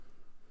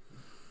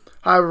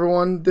Hi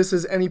everyone, this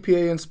is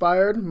NEPA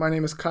Inspired. My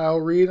name is Kyle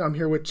Reed. I'm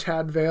here with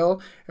Chad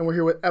Vale, and we're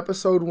here with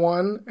episode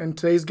 1. And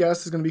today's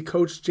guest is going to be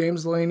Coach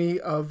James Delaney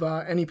of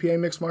NEPA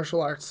Mixed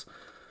Martial Arts.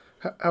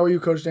 How are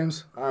you, Coach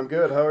James? I'm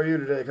good. How are you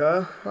today,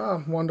 Kyle?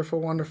 Oh, wonderful,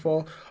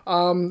 wonderful.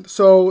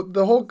 So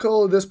the whole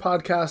goal of this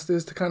podcast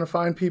is to kind of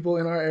find people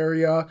in our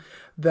area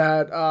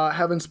that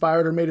have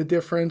inspired or made a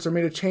difference or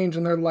made a change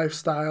in their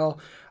lifestyle.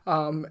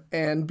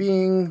 And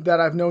being that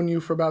I've known you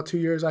for about 2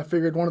 years, I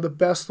figured one of the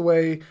best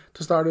way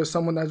to start is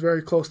someone that's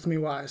very close to me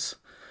wise.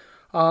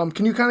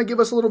 Can you kind of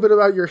give us a little bit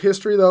about your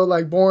history, though,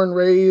 like born,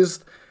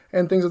 raised,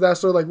 and things of that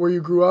sort, like where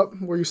you grew up,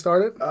 where you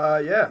started?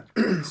 Yeah.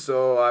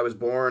 So I was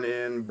born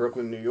in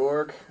Brooklyn, New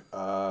York.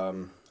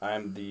 I'm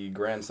the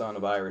grandson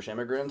of Irish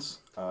immigrants.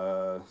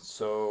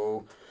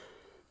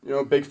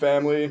 Big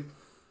family.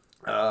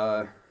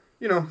 Kind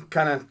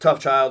of tough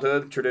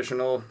childhood,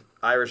 traditional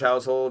Irish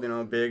household,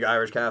 big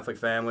Irish Catholic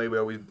family. We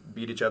always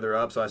beat each other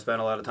up, so I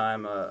spent a lot of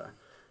time,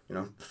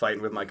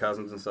 fighting with my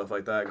cousins and stuff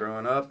like that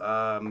growing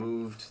up.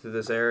 Moved to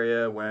this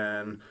area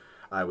when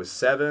I was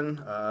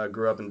 7,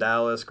 grew up in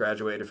Dallas,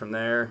 graduated from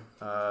there,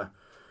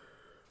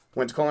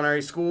 went to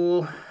culinary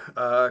school,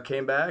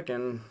 came back,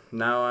 and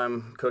now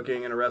I'm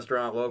cooking in a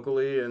restaurant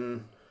locally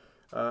and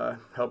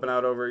helping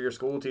out over at your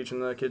school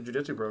teaching the kid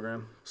jiu-jitsu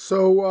program.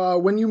 So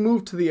when you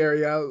moved to the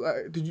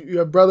area, did you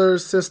have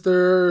brothers,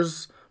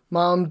 sisters,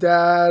 mom,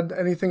 dad,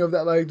 anything of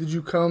that? Like, who did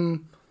you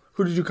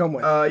come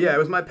with? It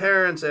was my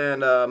parents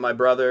and my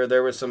brother.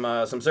 There was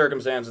some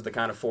circumstances that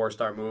kind of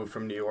forced our move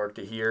from New York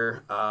to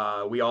here.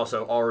 We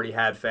also already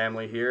had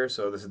family here,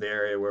 so this is the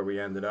area where we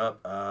ended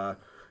up.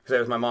 Because it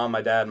was my mom,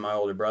 my dad, and my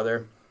older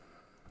brother.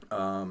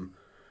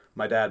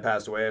 My dad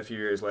passed away a few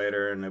years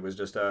later, and it was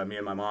just me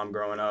and my mom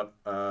growing up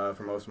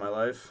for most of my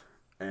life.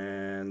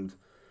 And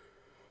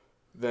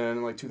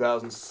then in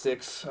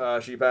 2006,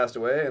 she passed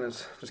away, and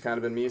it's just kind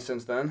of been me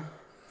since then.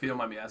 If you don't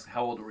mind me asking,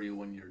 how old were you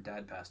when your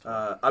dad passed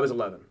away? I was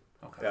 11.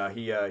 Okay.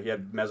 He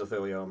had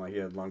mesothelioma. He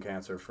had lung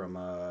cancer from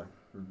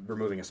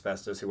removing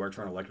asbestos. He worked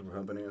for an electrical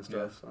company and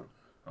stuff. Yeah.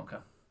 So. Okay.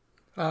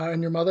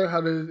 And your mother, how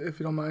did, if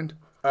you don't mind?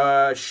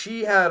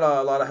 She had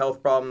a lot of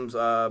health problems.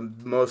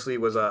 Mostly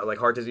was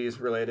heart disease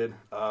related.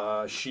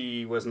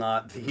 She was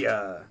not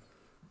the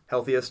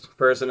healthiest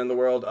person in the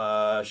world.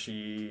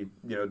 She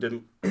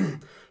didn't.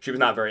 She was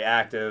not very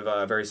active.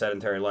 Very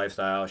sedentary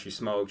lifestyle. She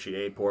smoked. She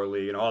ate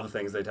poorly. All the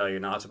things they tell you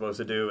you're not supposed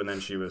to do. And then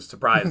she was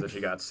surprised that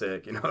she got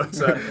sick.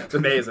 It's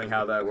amazing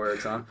how that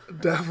works, huh?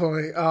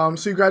 Definitely.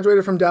 So you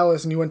graduated from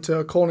Dallas and you went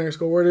to culinary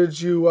school. Where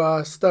did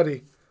you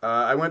study?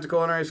 I went to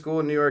culinary school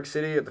in New York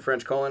City at the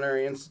French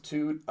Culinary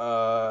Institute.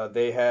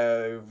 They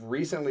have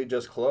recently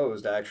just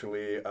closed,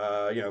 actually.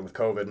 With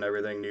COVID and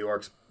everything, New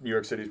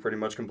York City's pretty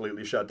much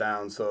completely shut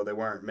down, so they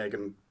weren't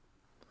making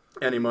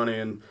any money,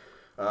 and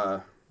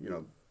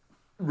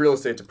real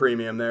estate's a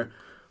premium there.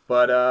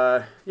 But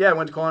I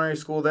went to culinary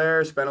school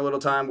there. Spent a little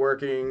time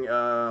working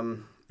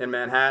in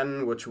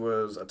Manhattan, which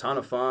was a ton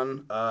of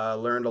fun.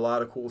 Learned a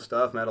lot of cool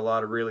stuff. Met a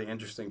lot of really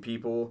interesting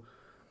people.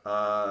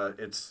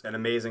 It's an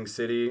amazing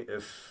city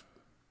if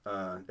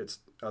it's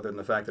other than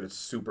the fact that it's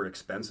super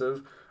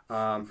expensive.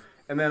 And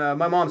then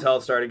my mom's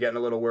health started getting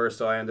a little worse,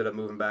 so I ended up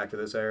moving back to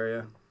this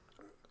area.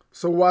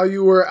 So while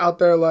you were out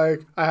there,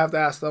 I have to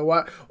ask though,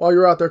 while you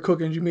were out there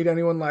cooking, did you meet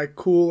anyone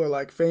cool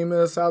or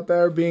famous out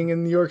there being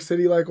in New York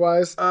City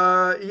likewise?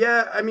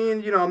 Yeah, I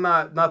mean, I'm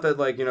not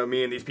that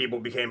me and these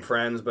people became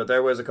friends, but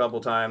there was a couple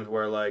times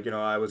where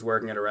I was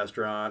working at a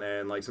restaurant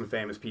and some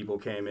famous people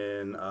came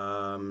in.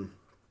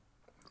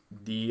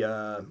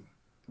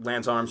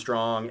 Lance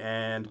Armstrong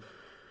and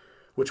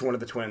which one of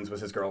the twins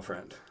was his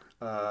girlfriend?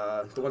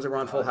 The ones that were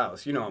on Full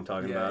House. You know what I'm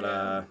talking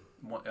about.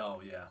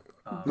 Yeah.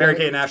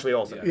 Mary-Kate and Ashley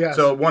Olsen. Yeah. Yes.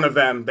 So one of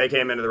them, they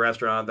came into the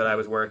restaurant that I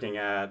was working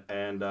at,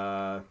 and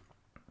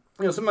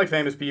some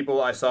famous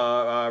people. I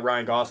saw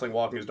Ryan Gosling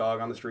walking his dog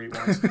on the street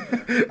once.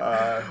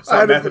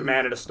 Saw Method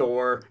Man at a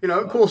store.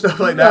 Cool stuff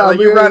like that.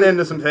 You run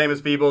into some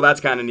famous people. That's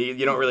kind of neat.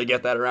 You don't really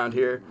get that around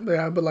here.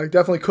 Yeah, but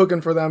definitely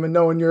cooking for them and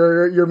knowing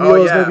your meal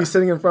is going to be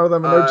sitting in front of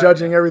them and they're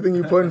judging everything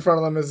you put in front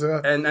of them is.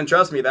 And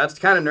trust me, that's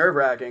kind of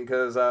nerve-wracking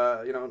because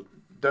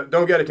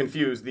Don't get it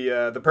confused.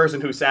 The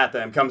person who sat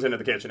them comes into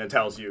the kitchen and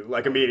tells you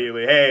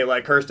immediately, hey,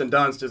 Kirsten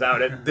Dunst is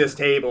out at this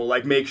table.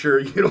 Make sure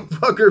you don't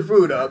fuck her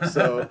food up.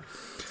 So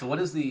what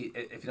is if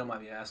you don't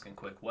mind me asking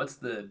quick, what's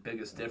the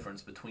biggest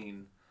difference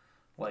between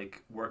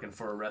working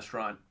for a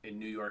restaurant in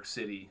New York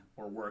City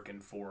or working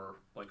for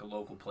a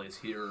local place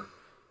here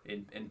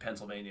in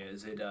Pennsylvania?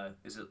 Is it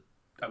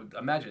I would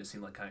imagine it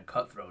seemed kind of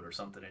cutthroat or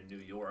something in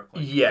New York,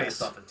 yes,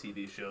 based off of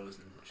TV shows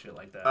and shit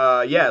like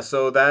that.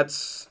 So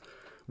that's.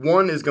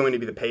 One is going to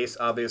be the pace,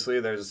 obviously.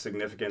 There's a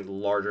significant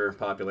larger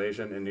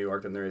population in New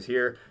York than there is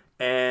here.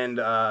 And,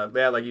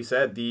 like you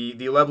said,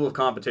 the level of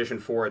competition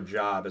for a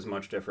job is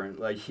much different.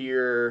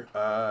 Here,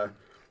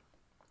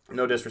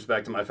 no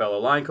disrespect to my fellow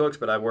line cooks,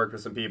 but I've worked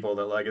with some people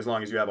that, as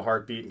long as you have a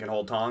heartbeat and can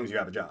hold tongs, you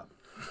have a job.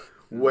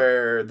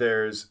 Where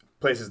there's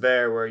places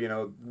there where,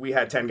 we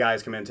had 10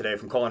 guys come in today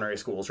from culinary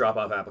schools, drop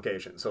off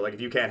applications. So, if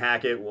you can't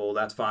hack it, well,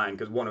 that's fine,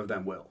 because one of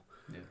them will.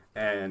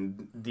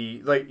 And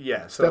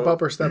step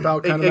up or step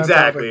out kind of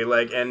exactly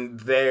mentality. And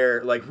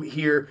there,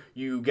 here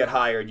you get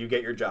hired, you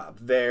get your job.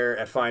 There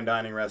at fine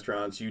dining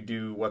restaurants, you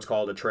do what's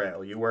called a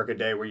trail. You work a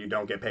day where you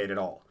don't get paid at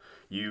all.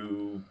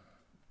 You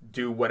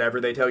do whatever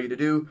they tell you to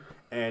do,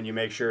 and you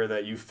make sure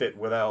that you fit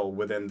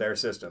within their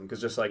system.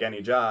 Because just like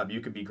any job, you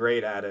could be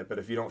great at it, but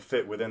if you don't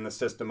fit within the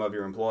system of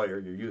your employer,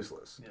 you're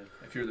useless. Yeah.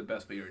 If you're the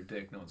best but you're a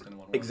dick, no one's going to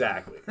want to work.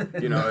 Exactly.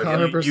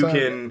 If you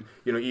can,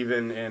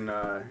 even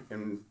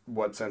in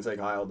what Sensei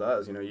Kyle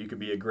does, you could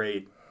be a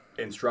great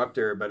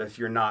instructor, but if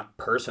you're not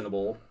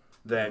personable,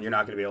 then you're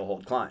not going to be able to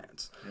hold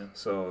clients. Yeah.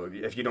 So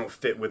if you don't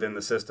fit within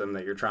the system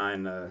that you're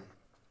trying to,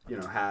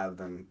 have,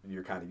 then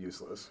you're kind of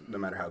useless, no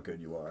matter how good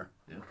you are.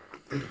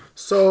 Yeah.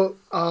 So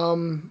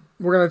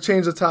we're going to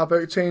change the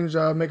topic,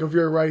 make a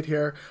veer right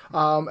here.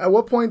 At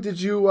what point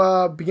did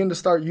you begin to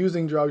start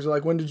using drugs? Or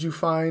when did you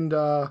find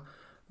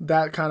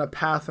that kind of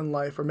path in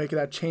life or make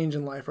that change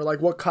in life? Or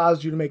what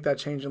caused you to make that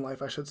change in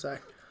life, I should say?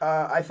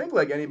 I think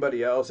like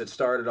anybody else, it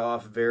started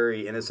off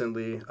very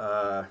innocently,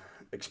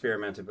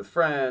 experimented with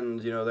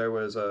friends. There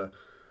was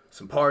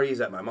some parties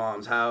at my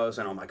mom's house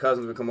and all my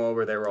cousins would come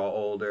over. They were all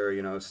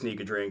older, sneak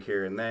a drink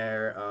here and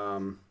there.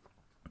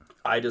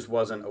 I just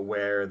wasn't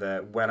aware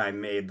that when I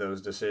made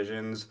those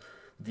decisions,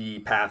 the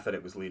path that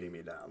it was leading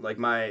me down.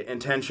 My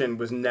intention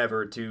was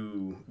never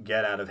to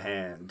get out of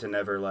hand, to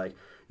never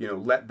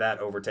let that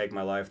overtake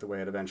my life the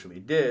way it eventually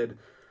did.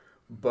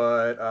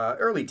 But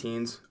early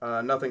teens,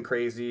 nothing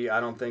crazy. I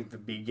don't think the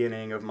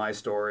beginning of my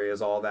story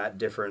is all that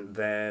different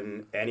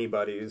than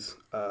anybody's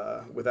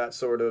with that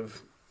sort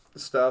of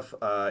stuff.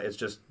 It's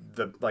just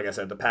like I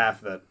said, the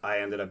path that I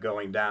ended up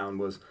going down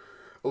was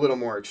a little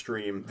more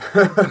extreme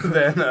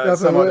than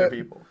some other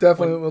people.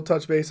 Definitely, we'll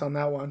touch base on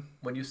that one.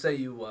 When you say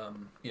you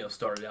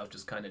started out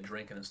just kind of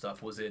drinking and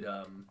stuff, was it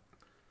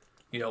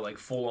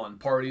full on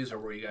parties, or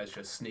were you guys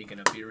just sneaking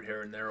a beer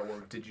here and there, or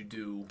did you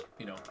do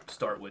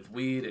start with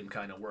weed and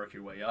kind of work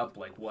your way up?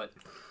 What?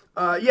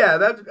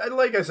 That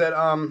like I said,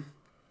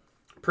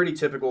 pretty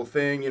typical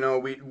thing.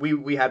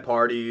 We had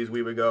parties.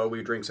 We would go.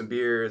 We'd drink some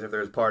beers if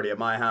there was a party at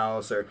my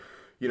house, or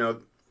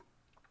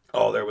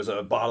there was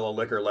a bottle of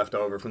liquor left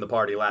over from the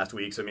party last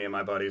week, so me and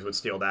my buddies would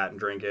steal that and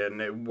drink it. And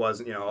it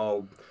wasn't,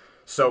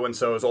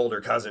 so-and-so's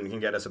older cousin can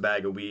get us a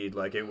bag of weed.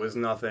 It was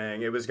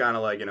nothing. It was kind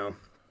of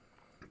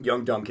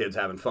young, dumb kids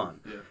having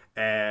fun. Yeah.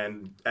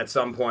 And at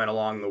some point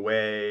along the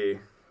way,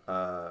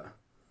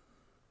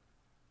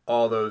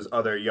 all those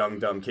other young,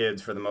 dumb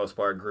kids, for the most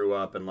part, grew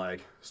up and,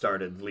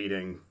 started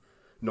leading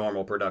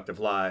normal, productive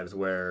lives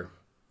where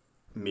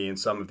me and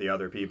some of the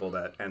other people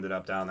that ended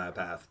up down that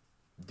path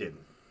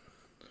didn't.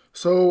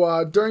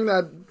 So during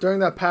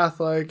that path,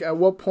 at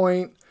what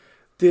point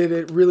did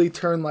it really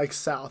turn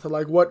south?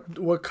 Or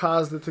what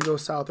caused it to go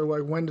south?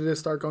 Or when did it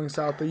start going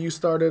south? That you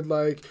started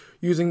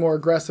using more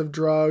aggressive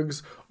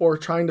drugs or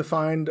trying to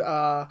find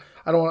I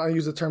don't want to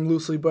use the term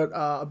loosely, but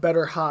a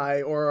better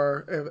high,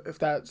 or if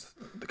that's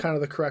kind of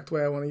the correct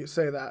way I want to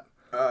say that.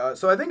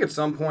 So I think at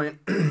some point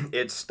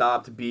it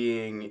stopped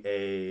being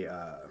a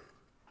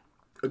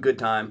good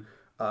time.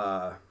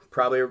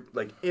 Probably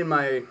in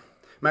my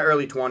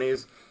early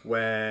 20s,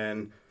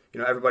 when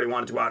everybody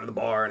wanted to go out to the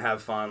bar and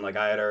have fun.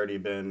 I had already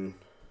been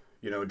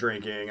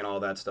drinking and all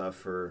that stuff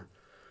for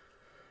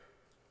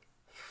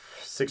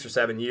 6 or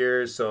 7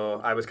 years, so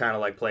I was kind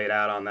of played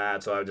out on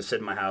that. So I would just sit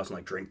in my house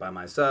and drink by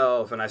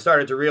myself, and I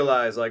started to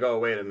realize oh,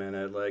 wait a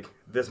minute,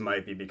 this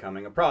might be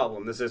becoming a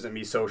problem. This isn't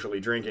me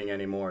socially drinking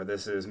anymore.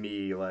 This is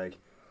me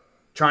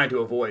trying to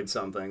avoid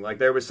something.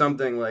 There was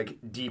something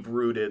deep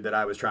rooted that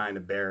I was trying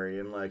to bury,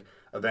 and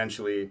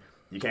eventually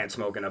you can't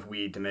smoke enough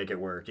weed to make it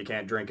work. You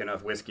can't drink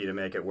enough whiskey to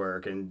make it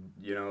work. And,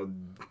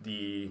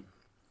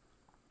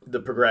 the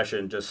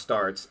progression just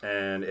starts,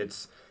 and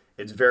it's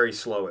very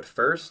slow at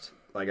first.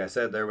 Like I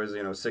said, there was,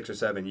 6 or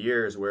 7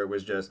 years where it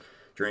was just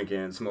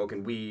drinking,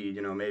 smoking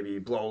weed, maybe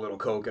blow a little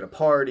coke at a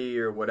party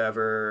or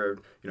whatever.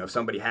 If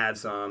somebody had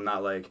some,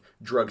 not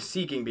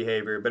drug-seeking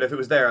behavior, but if it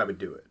was there, I would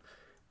do it.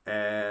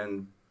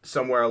 And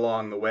somewhere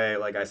along the way,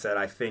 like I said,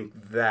 I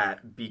think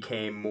that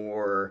became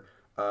more...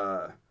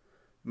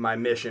 my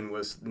mission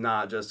was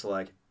not just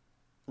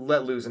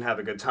let loose and have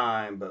a good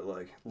time, but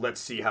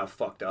let's see how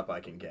fucked up I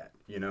can get,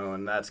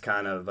 and that's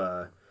kind of,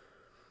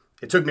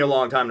 it took me a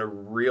long time to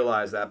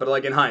realize that,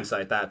 but in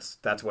hindsight,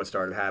 that's what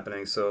started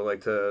happening. So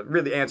to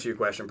really answer your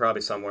question,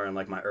 probably somewhere in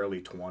my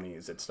early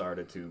 20s, it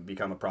started to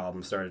become a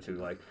problem, started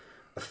to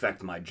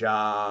affect my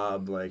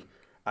job.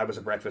 I was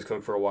a breakfast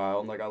cook for a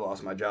while, and I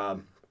lost my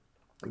job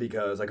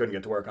because I couldn't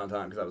get to work on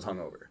time because I was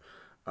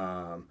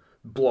hungover.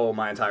 Blow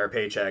my entire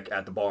paycheck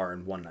at the bar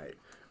in one night.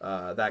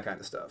 That kind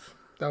of stuff.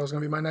 That was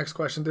going to be my next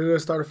question. Did it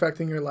start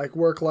affecting your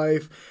work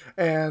life,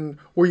 and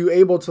were you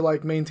able to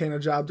maintain a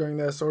job during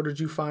this, or did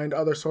you find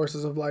other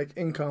sources of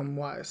income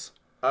wise?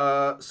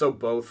 So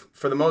both.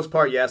 For the most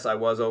part, yes, I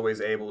was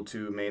always able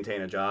to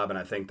maintain a job, and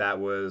I think that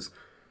was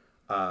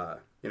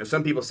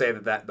some people say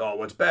that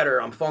what's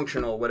better, I'm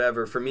functional,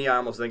 whatever. For me, I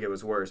almost think it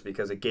was worse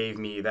because it gave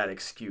me that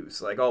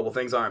excuse.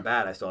 Things aren't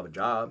bad, I still have a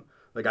job.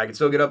 I can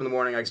still get up in the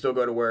morning, I can still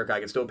go to work, I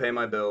can still pay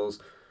my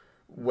bills.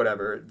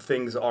 whatever,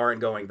 things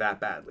aren't going that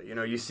badly. You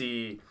know, you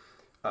see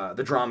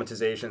the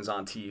dramatizations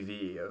on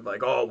TV of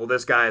like, oh, well,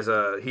 this guy's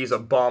he's a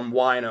bum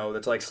wino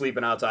that's like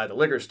sleeping outside the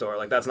liquor store.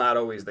 Like, that's not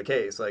always the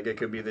case. Like, it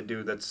could be the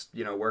dude that's,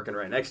 you know, working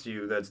right next to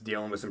you that's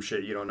dealing with some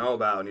shit you don't know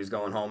about, and he's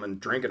going home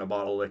and drinking a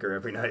bottle of liquor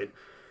every night.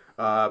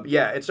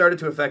 Yeah, it started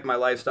to affect my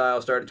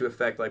lifestyle, started to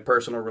affect like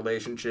personal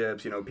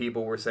relationships. You know,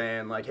 people were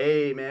saying like,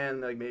 hey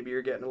man, like maybe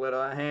you're getting a little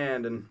out of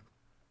hand, and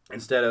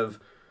instead of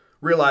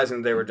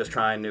realizing they were just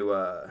trying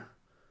to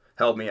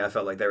help me, I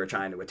felt like they were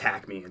trying to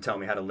attack me and tell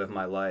me how to live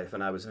my life,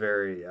 and I was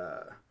very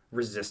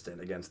resistant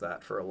against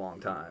that for a long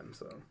time.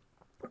 So,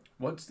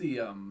 what's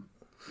the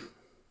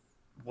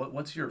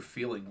what's your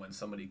feeling when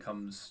somebody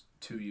comes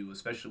to you,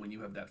 especially when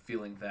you have that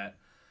feeling that,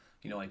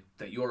 you know, like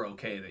that you're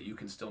okay, that you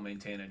can still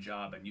maintain a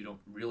job, and you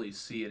don't really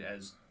see it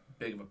as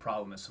big of a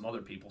problem as some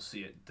other people see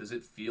it? Does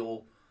it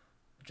feel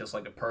just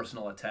like a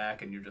personal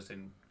attack, and you're just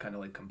in kind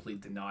of like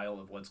complete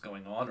denial of what's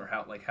going on, or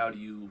how do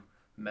you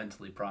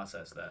mentally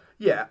process that?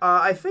 Yeah,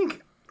 I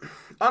think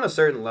on a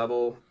certain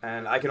level,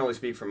 and I can only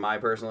speak from my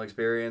personal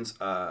experience,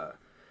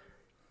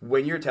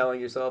 when you're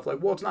telling yourself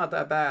like, well, it's not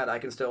that bad, I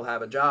can still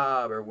have a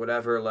job or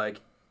whatever,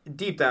 like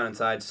deep down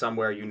inside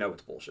somewhere you know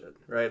it's bullshit,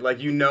 right?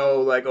 Like, you know,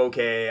 like,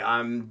 okay,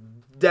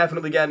 I'm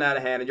definitely getting out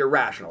of hand, and you're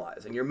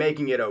rationalizing, you're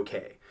making it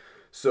okay.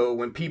 So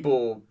when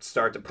people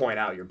start to point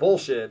out your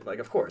bullshit, like,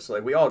 of course,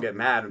 like, we all get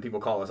mad when people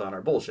call us on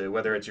our bullshit,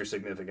 whether it's your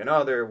significant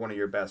other, one of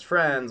your best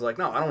friends. Like,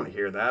 no, I don't want to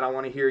hear that. I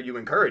want to hear you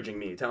encouraging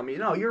me, telling me,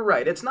 no, you're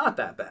right, it's not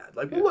that bad.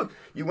 Like, well, look,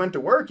 you went to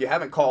work, you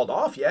haven't called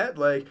off yet.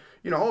 Like,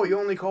 you know, oh, you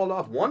only called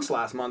off once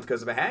last month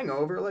because of a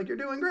hangover. Like, you're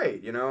doing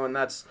great, you know, and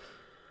that's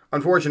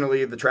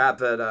unfortunately the trap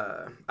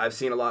that I've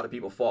seen a lot of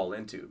people fall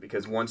into,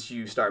 because once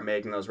you start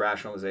making those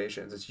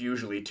rationalizations, it's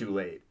usually too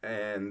late.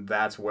 And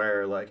that's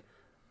where, like,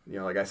 you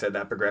know, like I said,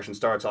 that progression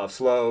starts off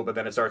slow, but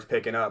then it starts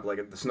picking up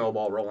like the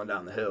snowball rolling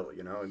down the hill,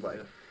 you know, and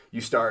like you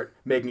start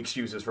making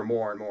excuses for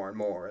more and more and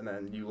more, and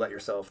then you let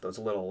yourself those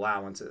little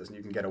allowances, and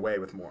you can get away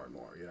with more and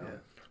more, you know.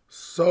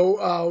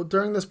 So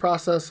during this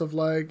process of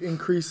like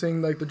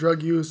increasing like the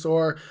drug use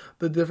or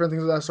the different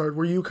things of that sort,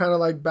 were you kind of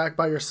like back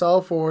by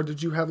yourself, or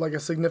did you have like a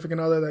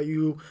significant other that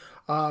you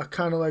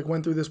kind of like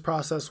went through this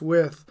process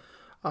with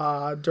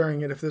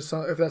during it? If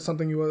that's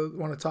something you would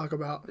want to talk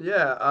about.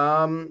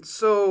 Yeah.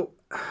 So.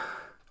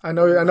 I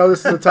know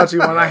this is a touchy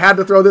one. I had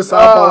to throw this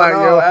softball at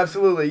you.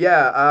 Absolutely,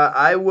 yeah.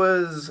 I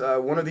was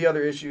one of the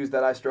other issues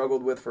that I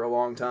struggled with for a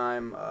long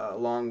time,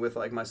 along with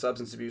like my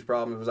substance abuse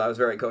problems, was I was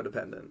very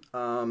codependent.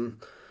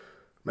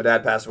 My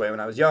dad passed away when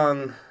I was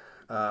young.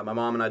 My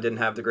mom and I didn't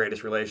have the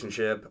greatest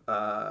relationship,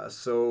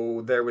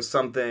 so there was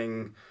some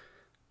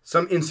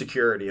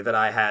insecurity that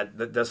I had,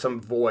 that there's some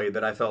void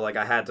that I felt like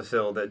I had to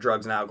fill that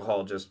drugs and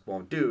alcohol just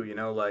won't do. You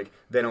know, like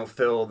they don't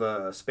fill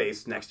the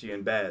space next to you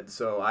in bed.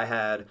 So I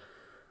had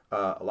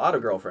a lot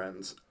of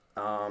girlfriends.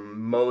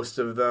 Most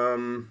of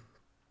them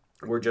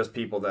were just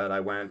people that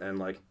I went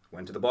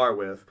to the bar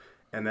with.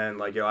 And then,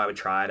 like, I would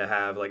try to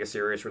have, like, a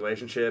serious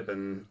relationship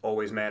and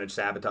always manage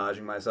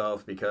sabotaging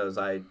myself because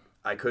I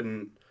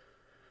couldn't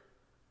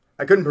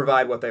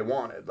provide what they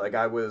wanted. Like,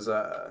 I was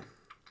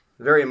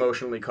very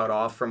emotionally cut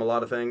off from a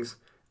lot of things.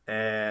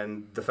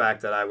 And the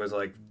fact that I was,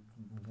 like,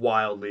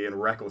 wildly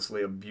and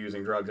recklessly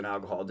abusing drugs and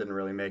alcohol didn't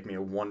really make me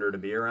a wonder to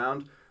be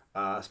around.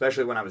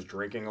 Especially when I was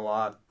drinking a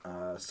lot.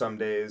 Some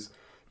days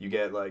you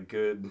get like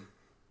good,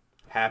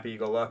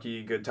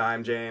 happy-go-lucky, good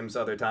time James.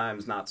 Other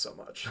times, not so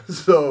much.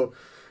 So,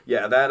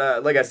 yeah,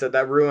 that like I said,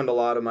 that ruined a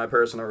lot of my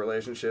personal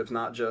relationships.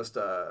 Not just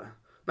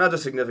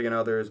significant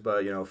others,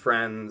 but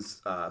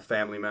friends,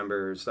 family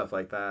members, stuff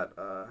like that.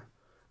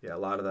 Yeah, a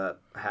lot of that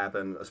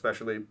happened,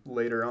 especially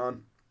later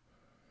on.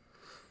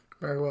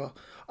 Very well.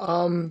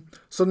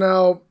 So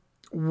now,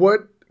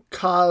 what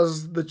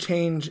caused the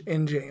change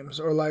in James,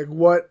 or like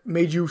what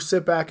made you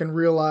sit back and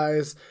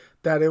realize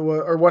that it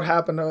was, or what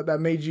happened that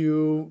made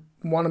you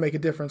want to make a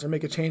difference or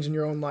make a change in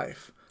your own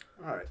life?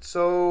 All right,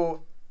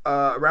 so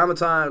around the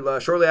time,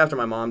 shortly after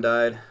my mom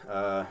died,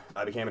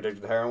 I became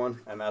addicted to heroin,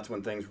 and that's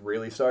when things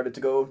really started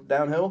to go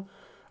downhill.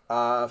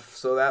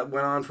 So that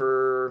went on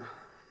for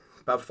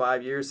about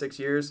 6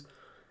 years,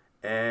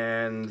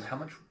 and how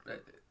much?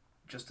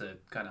 Just to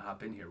kind of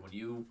hop in here, when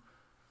you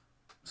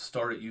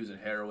started using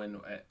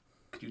heroin,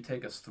 could you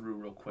take us through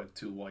real quick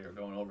too, while you're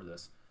going over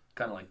this,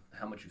 kind of like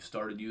how much you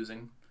started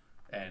using,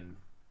 and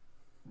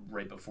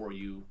right before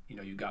you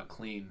got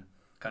clean,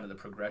 kind of the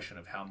progression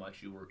of how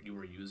much you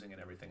were using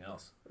and everything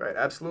else? Right,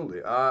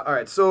 absolutely. All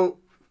right, so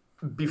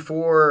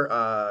before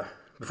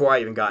I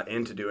even got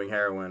into doing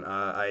heroin,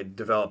 I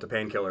developed a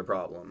painkiller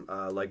problem,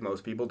 like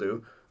most people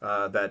do.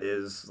 That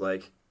is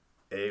like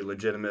a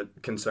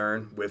legitimate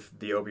concern with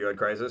the opioid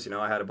crisis.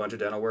 I had a bunch of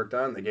dental work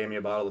done. They gave me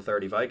a bottle of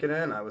 30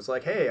 Vicodin. I was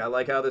like, hey, I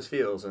like how this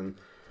feels, and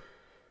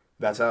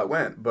that's how it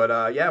went.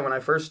 But yeah, when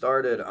I first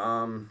started,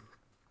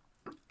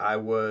 I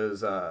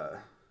was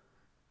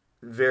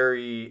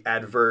very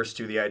adverse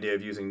to the idea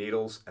of using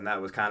needles, and that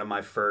was kind of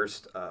my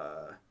first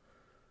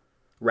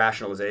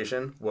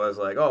rationalization, was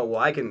like, oh,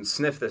 well, I can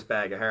sniff this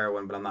bag of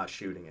heroin, but I'm not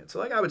shooting it. So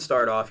like I would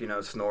start off,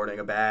 snorting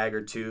a bag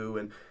or two,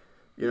 and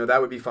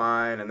that would be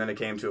fine. And then it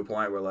came to a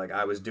point where, like,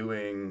 I was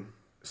doing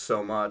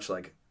so much,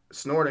 like,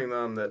 snorting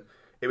them that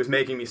it was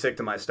making me sick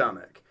to my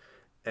stomach.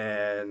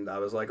 And I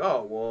was like,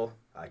 oh, well,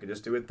 I could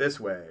just do it this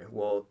way.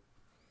 Well,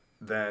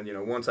 then,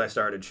 once I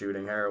started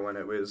shooting heroin,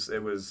 it was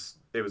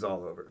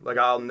all over. Like,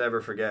 I'll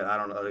never forget, I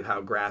don't know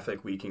how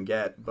graphic we can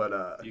get,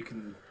 but... You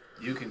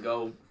can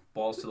go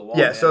balls to the wall.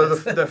 Yeah, man. so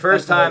the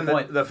first time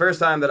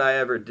that I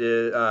ever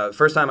did,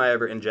 first time I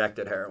ever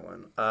injected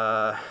heroin,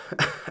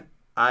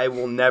 I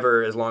will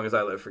never, as long as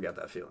I live, forget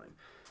that feeling.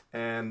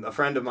 And a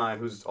friend of mine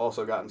who's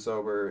also gotten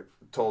sober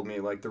told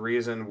me, like, the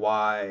reason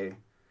why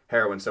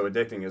heroin's so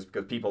addicting is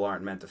because people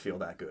aren't meant to feel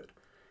that good.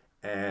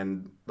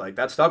 And, like,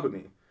 that stuck with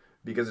me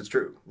because it's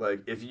true.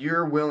 Like, if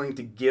you're willing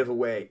to give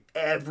away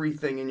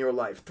everything in your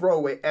life, throw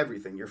away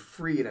everything, your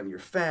freedom, your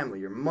family,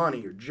 your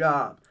money, your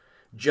job,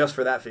 just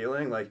for that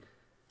feeling, like,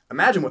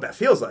 imagine what that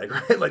feels like,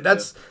 right? Like,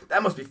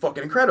 that must be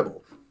fucking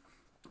incredible.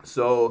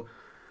 So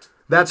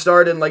that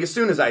started, like, as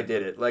soon as I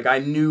did it, like, I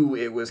knew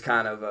it was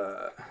kind of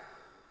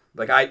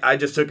like, I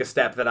just took a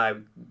step that I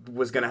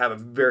was going to have a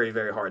very,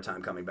 very hard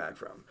time coming back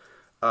from.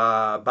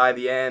 By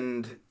the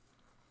end,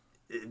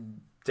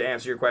 to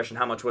answer your question,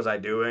 how much was I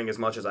doing? As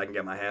much as I can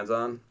get my hands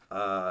on,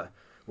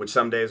 which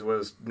some days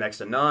was next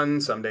to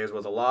none, some days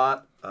was a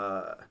lot.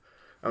 I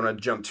don't want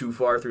to jump too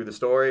far through the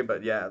story,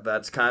 but yeah,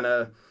 that's kind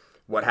of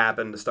what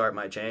happened to start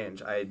my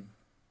change. I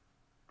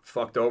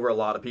fucked over a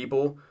lot of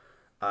people.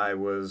 I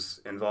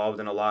was involved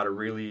in a lot of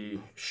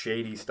really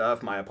shady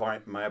stuff. My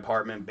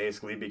apartment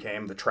basically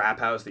became the trap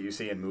house that you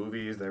see in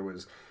movies. There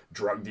was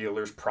drug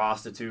dealers,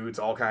 prostitutes,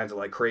 all kinds of,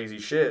 like, crazy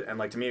shit. And,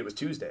 like, to me, it was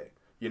Tuesday.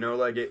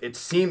 Like, it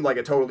seemed like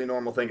a totally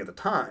normal thing at the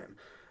time.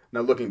 Now,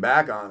 looking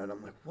back on it,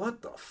 I'm like,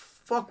 what the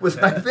fuck was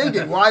I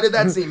thinking? Why did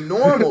that seem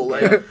normal?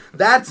 Like,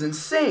 that's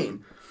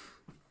insane.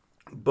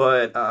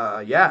 But,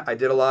 yeah, I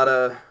did a lot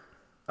of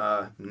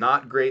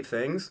not great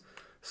things.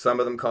 Some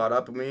of them caught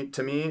up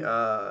to me.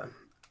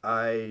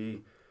 I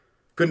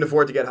couldn't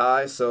afford to get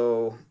high,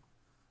 so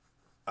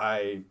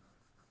I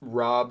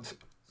robbed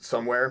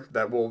somewhere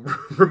that will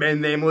remain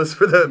nameless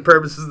for the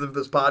purposes of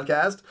this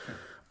podcast.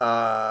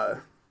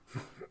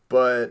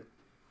 But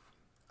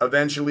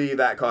eventually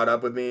that caught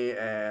up with me,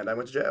 and I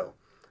went to jail.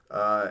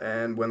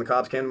 And when the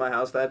cops came to my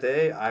house that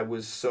day, I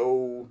was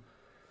so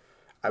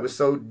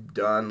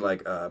done.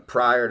 Like,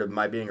 prior to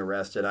my being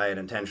arrested, I had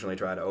intentionally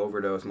tried to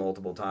overdose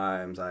multiple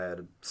times. I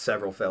had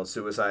several failed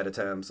suicide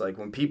attempts. Like,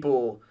 when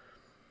people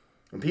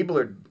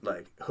are,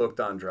 like, hooked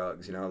on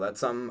drugs, that's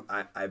something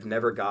I've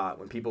never got.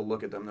 When people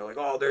look at them, they're like,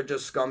 oh, they're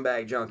just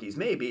scumbag junkies.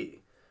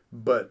 Maybe.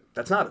 But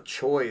that's not a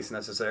choice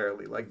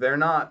necessarily. Like,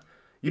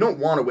 you don't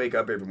want to wake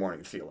up every morning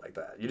and feel like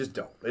that. You just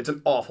don't. It's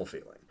an awful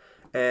feeling.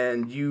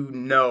 And you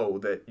know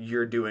that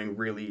you're doing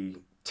really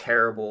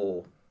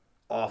terrible,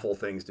 awful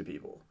things to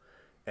people.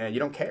 And you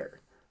don't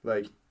care.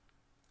 Like,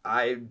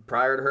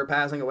 prior to her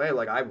passing away,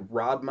 like, I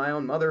robbed my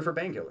own mother for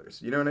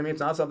painkillers. You know what I mean?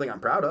 It's not something I'm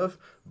proud of,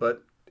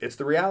 but it's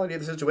the reality of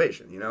the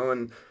situation,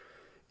 and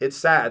it's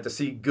sad to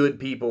see good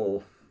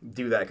people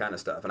do that kind of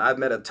stuff. And I've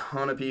met a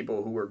ton of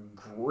people who were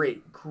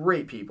great,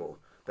 great people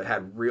that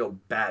had real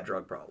bad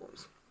drug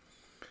problems.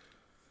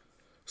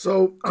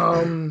 So,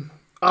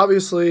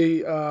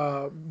 obviously,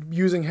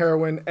 using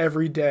heroin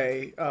every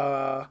day,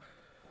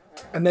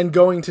 and then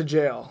going to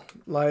jail,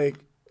 like,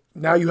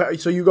 now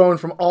so you're going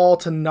from all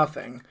to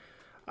nothing.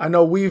 I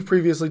know we've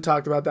previously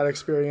talked about that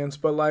experience,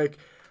 but, like,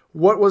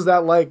 what was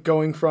that like,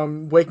 going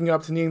from waking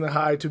up to needing the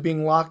high to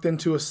being locked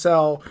into a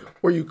cell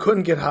where you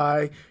couldn't get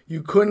high,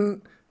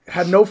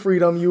 had no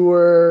freedom, you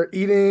were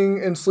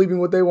eating and sleeping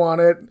what they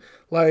wanted?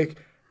 Like,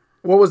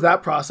 what was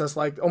that process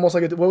like? Almost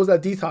like, what was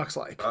that detox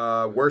like?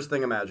 Worst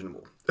thing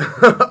imaginable.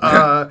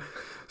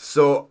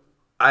 So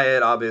I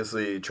had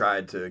obviously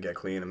tried to get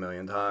clean a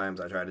million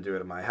times. I tried to do it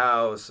at my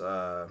house.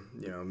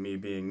 Me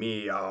being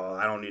me, oh,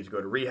 I don't need to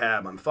go to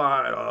rehab, I'm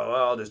fine. Oh,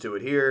 I'll just do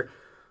it here.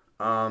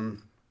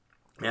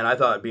 And I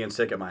thought being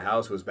sick at my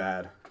house was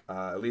bad.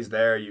 At least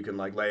there you can,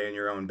 like, lay in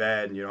your own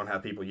bed and you don't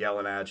have people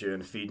yelling at you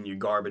and feeding you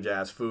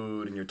garbage-ass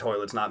food and your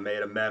toilet's not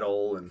made of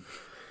metal. And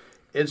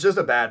it's just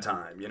a bad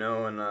time,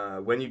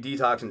 And when you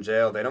detox in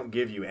jail, they don't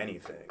give you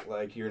anything.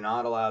 Like, you're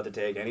not allowed to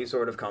take any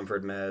sort of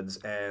comfort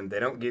meds, and they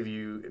don't give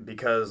you,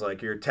 because,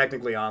 like, you're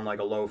technically on, like,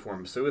 a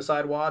low-form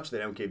suicide watch, they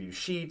don't give you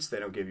sheets, they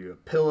don't give you a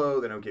pillow,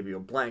 they don't give you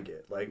a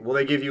blanket. Like, well,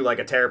 they give you, like,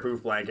 a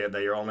tear-proof blanket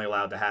that you're only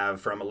allowed to have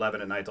from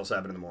 11 at night till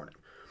 7 in the morning.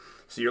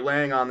 So you're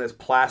laying on this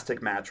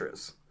plastic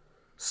mattress,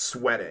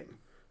 sweating,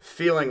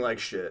 feeling like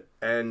shit.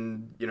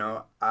 And,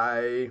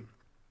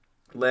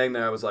 laying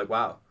there, I was like,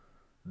 wow,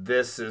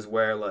 this is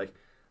where, like,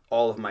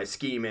 all of my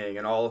scheming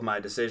and all of my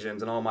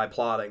decisions and all my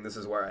plotting, this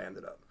is where I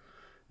ended up.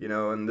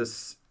 And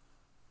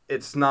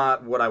it's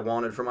not what I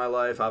wanted for my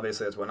life.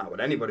 Obviously, that's not what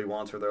anybody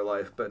wants for their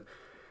life. But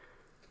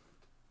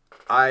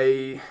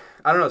I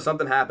don't know,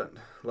 something happened.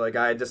 Like,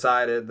 I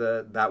decided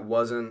that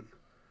wasn't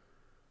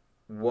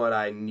what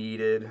I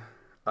needed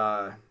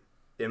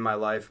in my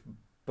life,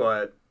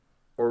 or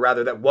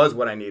rather that was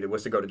what I needed,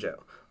 was to go to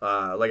jail.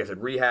 Like I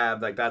said,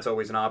 rehab, like, that's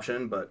always an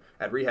option, but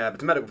at rehab,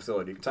 it's a medical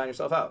facility. You can sign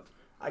yourself out.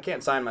 I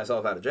can't sign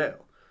myself out of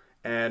jail.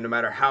 And no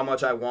matter how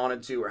much I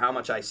wanted to or how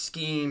much I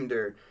schemed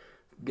or,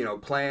 you know,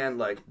 planned,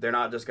 like, they're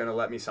not just going to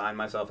let me sign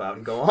myself out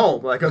and go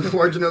home. Like,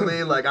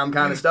 unfortunately, like, I'm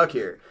kind of stuck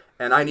here.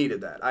 And I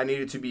needed that. I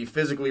needed to be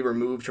physically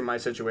removed from my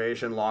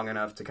situation long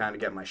enough to kind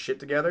of get my shit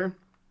together.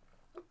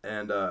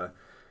 And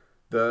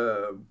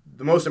the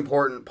most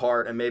important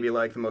part, and maybe,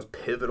 like, the most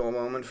pivotal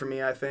moment for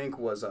me, I think,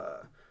 was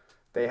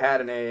they had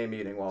an AA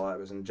meeting while I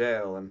was in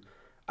jail. And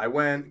I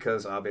went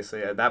because,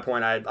 obviously, at that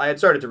point, I had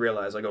started to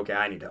realize, like, okay,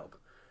 I need help.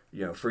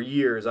 You know, for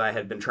years I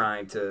had been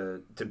trying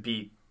to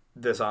beat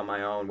this on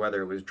my own,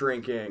 whether it was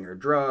drinking or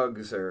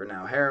drugs or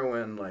now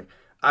heroin. Like,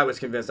 I was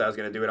convinced I was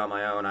going to do it on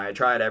my own. I had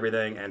tried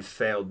everything and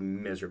failed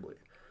miserably.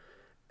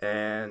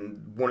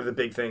 And one of the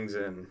big things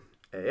in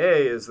AA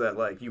is that,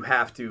 like, you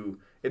have to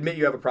admit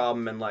you have a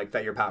problem and, like,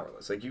 that you're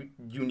powerless. Like, you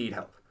need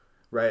help,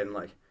 right? And,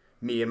 like,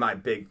 me and my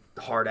big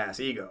hard-ass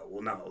ego,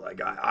 well, no,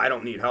 like, I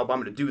don't need help.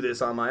 I'm going to do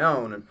this on my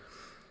own. And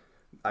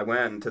I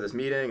went to this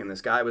meeting, and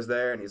this guy was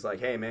there, and he's like,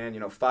 hey, man, you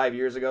know, 5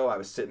 years ago, I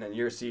was sitting in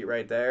your seat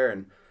right there,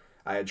 and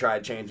I had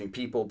tried changing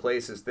people,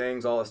 places,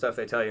 things, all the stuff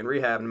they tell you in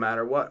rehab, no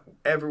matter what.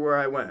 Everywhere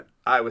I went,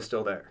 I was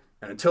still there.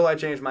 And until I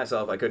changed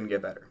myself, I couldn't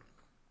get better.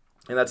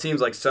 And that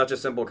seems like such a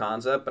simple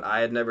concept, but I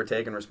had never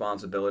taken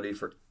responsibility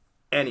for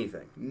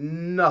anything,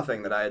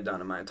 nothing that I had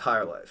done in my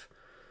entire life.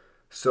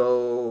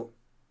 So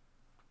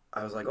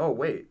I was like, oh,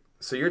 wait,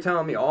 so you're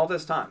telling me all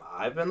this time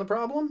I've been the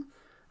problem?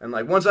 And,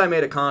 like, once I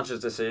made a conscious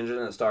decision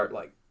and start,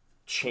 like,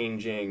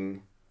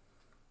 changing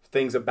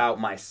things about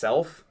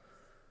myself,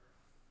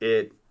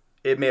 it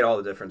made all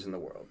the difference in the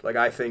world. Like,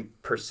 I think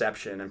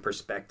perception and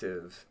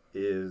perspective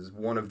is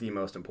one of the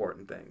most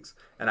important things.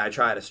 And I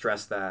try to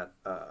stress that,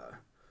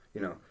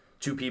 you know,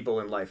 to people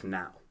in life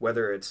now,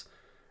 whether it's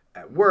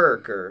at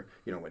work or,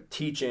 you know, when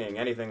teaching,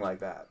 anything like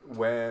that.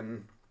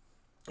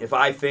 If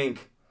I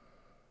think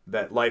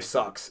that life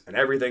sucks and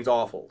everything's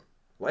awful,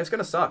 life's going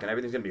to suck and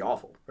everything's going to be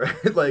awful,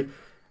 right? Like,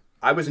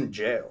 I was in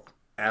jail,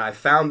 and I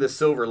found this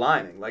silver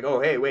lining. Like,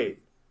 oh, hey, wait,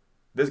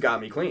 this got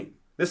me clean.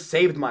 This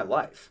saved my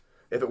life.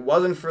 If it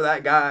wasn't for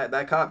that guy,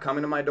 that cop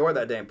coming to my door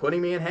that day and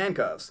putting me in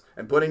handcuffs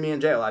and putting me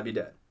in jail, I'd be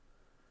dead.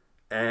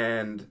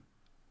 And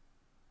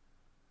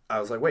I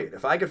was like, wait,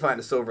 if I could find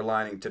a silver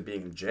lining to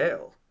being in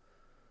jail,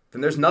 then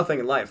there's nothing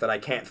in life that I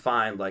can't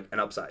find, like, an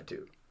upside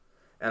to.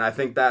 And I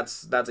think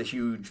that's a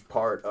huge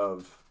part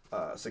of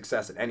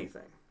success in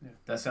anything. Yeah,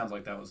 that sounds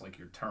like that was, like,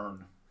 your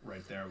turn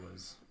right there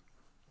was...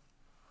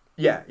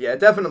 Yeah, it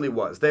definitely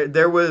was.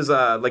 There was,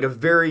 like, a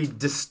very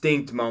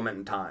distinct moment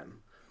in time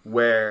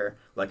where,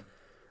 like,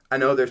 I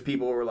know there's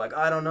people who were like,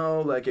 I don't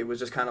know, like, it was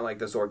just kind of like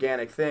this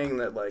organic thing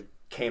that, like,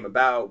 came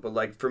about. But,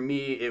 like, for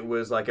me, it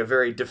was, like, a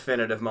very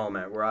definitive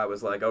moment where I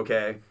was like,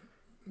 okay.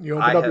 You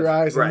opened up your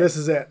eyes, and this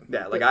is it.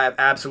 Yeah, like, I have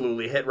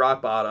absolutely hit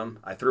rock bottom.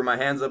 I threw my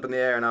hands up in the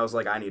air, and I was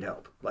like, I need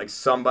help. Like,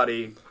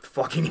 somebody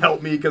fucking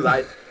help me, because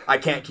I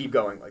can't keep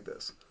going like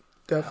this.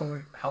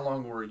 Definitely. How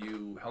long were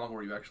you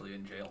actually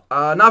in jail?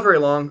 Not very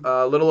long.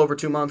 A little over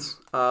 2 months.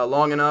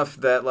 Long enough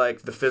that,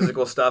 like, the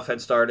physical stuff had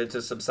started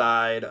to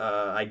subside.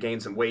 I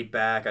gained some weight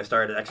back. I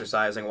started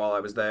exercising while I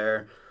was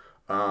there.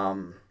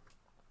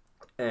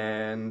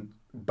 And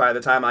by the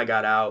time I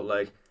got out,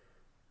 like,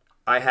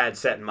 I had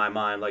set in my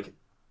mind, like,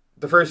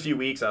 the first few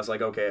weeks I was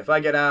like, okay, if I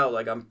get out,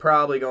 like, I'm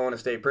probably going to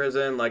state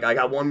prison. Like, I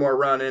got one more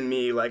run in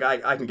me. Like,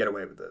 I can get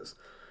away with this.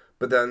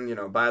 But then, you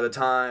know, by the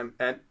time,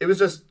 and it was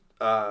just,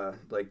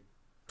 like,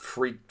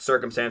 freak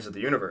circumstance of the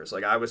universe.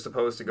 Like, I was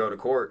supposed to go to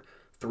court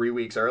 3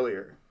 weeks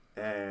earlier,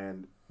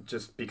 and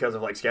just because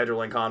of, like,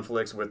 scheduling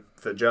conflicts with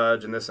the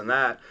judge and this and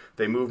that,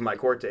 they moved my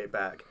court date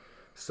back.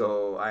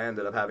 So I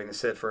ended up having to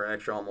sit for an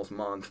extra almost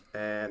month,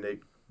 and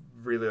it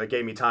really, like,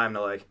 gave me time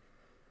to, like,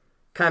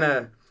 kind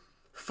of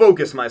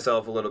focus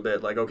myself a little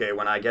bit. Like, okay,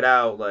 when I get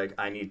out, like,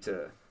 I need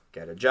to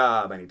get a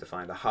job, I need to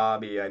find a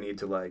hobby, I need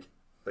to, like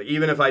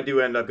even if I do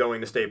end up going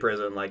to state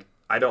prison, like,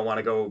 I don't want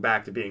to go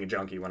back to being a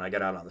junkie when I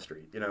get out on the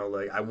street. You know,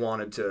 like, I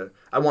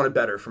wanted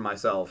better for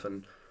myself,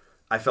 and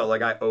I felt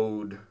like I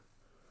owed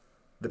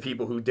the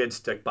people who did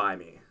stick by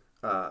me,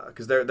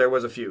 because there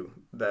was a few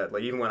that,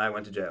 like, even when I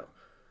went to jail,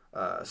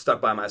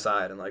 stuck by my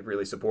side and, like,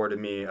 really supported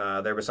me.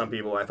 There were some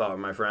people I thought were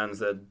my friends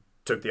that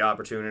took the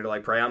opportunity to,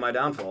 like, prey on my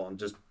downfall and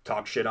just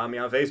talk shit on me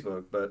on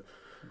Facebook. But,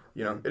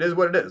 you know, it is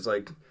what it is.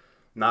 Like,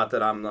 not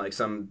that I'm, like,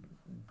 some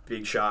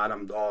big shot,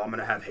 I'm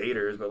gonna have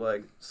haters, but,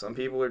 like, some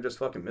people are just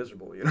fucking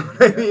miserable, you know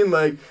what I mean?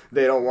 Like,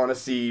 they don't want to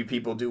see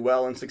people do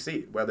well and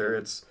succeed, whether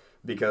it's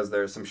because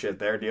there's some shit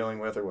they're dealing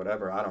with or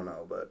whatever, I don't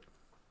know. But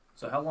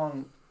so how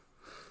long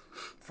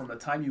from the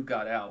time you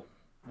got out,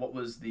 what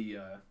was the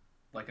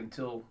like,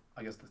 until,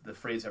 I guess the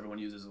phrase everyone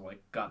uses is,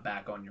 like, got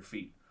back on your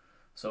feet?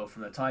 So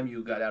from the time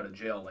you got out of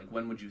jail, like,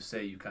 when would you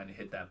say you kind of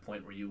hit that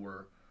point where you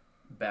were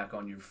back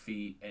on your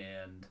feet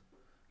and,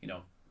 you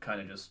know,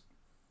 kind of just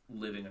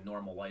living a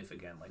normal life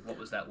again? Like, what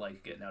was that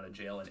like, getting out of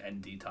jail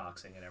and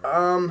detoxing and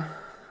everything?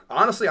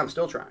 Honestly, I'm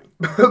still trying.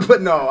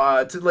 But no,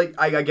 I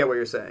get what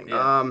you're saying.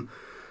 Yeah.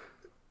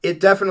 It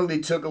definitely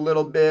took a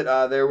little bit.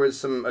 There was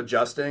some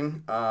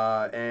adjusting,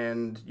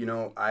 and, you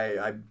know,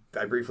 I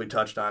briefly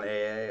touched on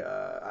AA.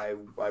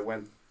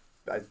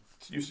 I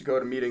used to go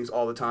to meetings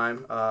all the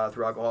time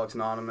through Alcoholics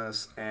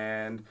Anonymous,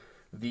 and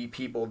the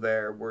people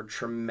there were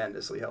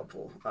tremendously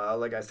helpful.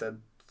 Like I said,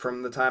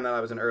 from the time that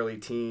I was an early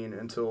teen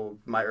until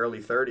my early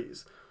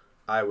 30s,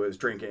 I was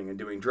drinking and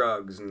doing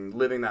drugs and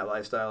living that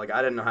lifestyle. Like,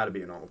 I didn't know how to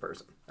be a normal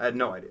person. I had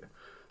no idea.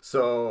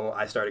 So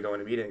I started going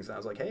to meetings, and I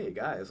was like, hey,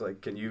 guys,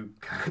 like, can you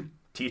kind of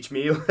teach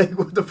me, like,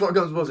 what the fuck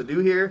I'm supposed to do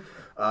here?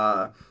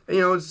 And, you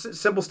know, it's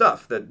simple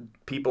stuff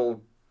that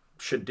people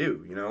should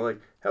do, you know, like,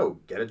 oh,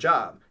 get a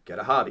job, get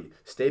a hobby,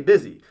 stay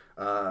busy,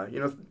 you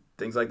know,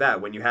 things like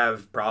that. When you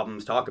have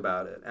problems, talk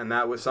about it. And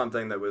that was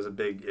something that was a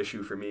big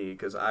issue for me,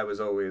 because I was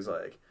always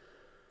like,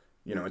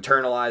 you know,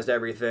 internalized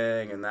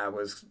everything, and that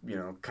was, you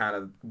know, kind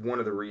of one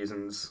of the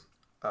reasons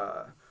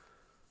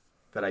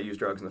that I used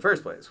drugs in the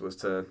first place, was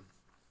to,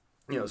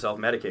 you know,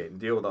 self-medicate and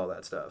deal with all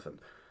that stuff. And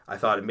I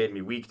thought it made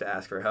me weak to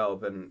ask for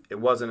help, and it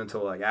wasn't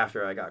until, like,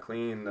 after I got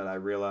clean that I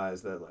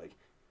realized that, like,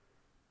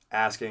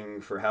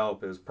 asking for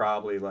help is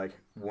probably, like,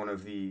 one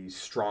of the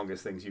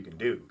strongest things you can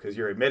do, because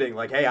you're admitting,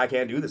 like, hey, I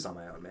can't do this on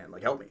my own, man,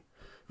 like, help me,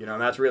 you know.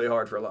 And that's really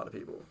hard for a lot of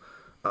people.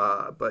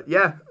 But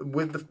yeah,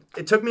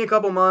 it took me a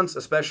couple months,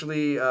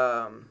 especially,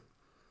 and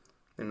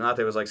not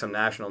that it was like some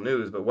national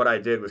news, but what I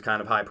did was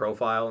kind of high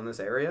profile in this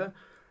area,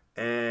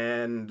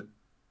 and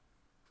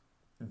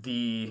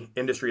the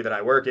industry that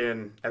I work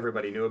in,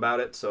 everybody knew about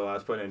it. So I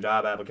was putting in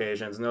job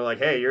applications, and they're like,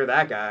 hey, you're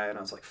that guy. And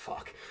I was like,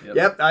 fuck.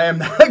 Yep, I am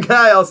that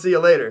guy. I'll see you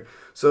later.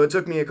 So it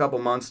took me a couple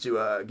months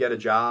to get a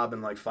job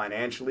and, like,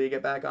 financially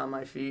get back on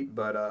my feet.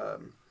 But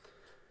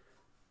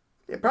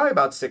yeah, probably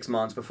about 6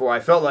 months before I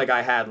felt like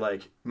I had,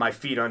 like, my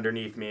feet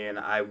underneath me, and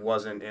I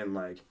wasn't in,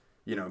 like,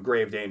 you know,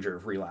 grave danger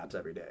of relapse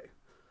every day.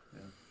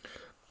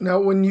 Now,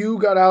 when you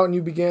got out and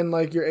you began,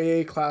 like, your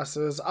AA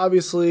classes,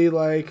 obviously,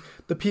 like,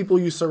 the people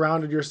you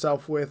surrounded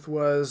yourself with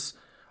was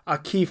a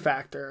key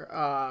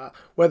factor,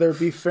 whether it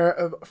be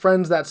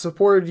friends that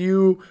supported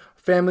you,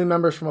 family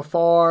members from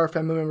afar,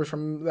 family members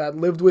from that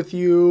lived with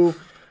you,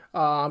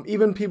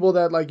 even people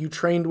that, like, you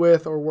trained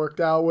with or worked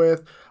out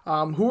with.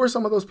 Who were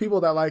some of those people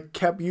that, like,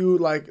 kept you,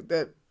 like,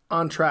 that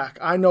on track?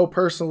 I know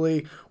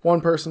personally one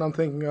person I'm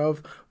thinking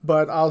of,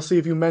 but I'll see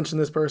if you mention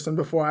this person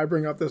before I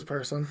bring up this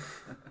person.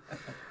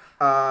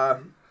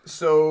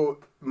 So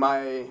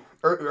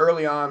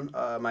early on,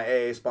 my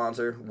AA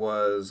sponsor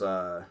was,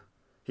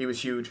 he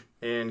was huge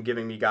in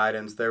giving me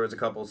guidance. There was a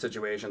couple of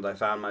situations I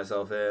found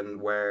myself in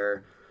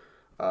where,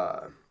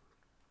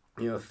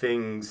 you know,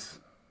 things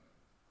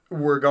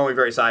were going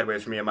very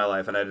sideways for me in my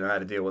life, and I didn't know how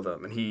to deal with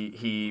them. And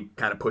he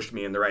kind of pushed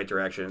me in the right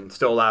direction,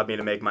 still allowed me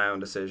to make my own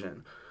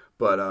decision.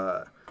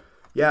 But,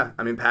 yeah,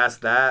 I mean,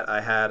 past that, I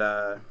had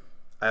a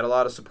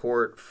lot of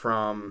support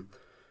from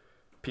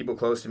people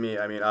close to me.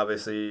 I mean,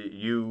 obviously,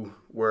 you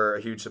were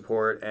a huge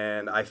support,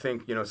 and I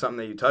think, you know, something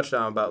that you touched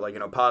on about, like, you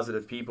know,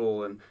 positive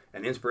people and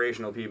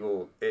inspirational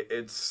people,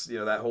 it's, you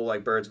know, that whole,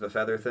 like, birds of a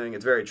feather thing.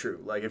 It's very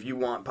true. Like, if you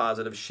want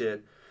positive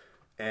shit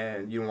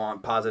and you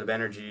want positive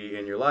energy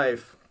in your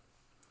life,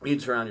 you need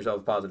to surround yourself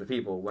with positive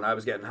people. When I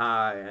was getting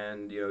high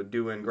and, you know,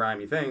 doing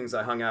grimy things,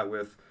 I hung out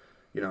with,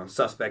 you know,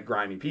 suspect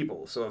grimy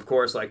people. So, of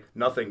course, like,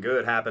 nothing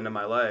good happened in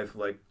my life.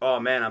 Like,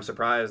 oh, man, I'm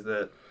surprised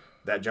that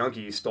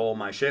junkie stole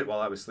my shit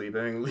while I was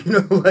sleeping. You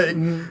know,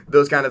 like,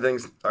 those kind of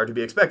things are to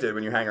be expected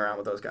when you hang around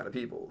with those kind of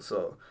people.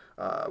 So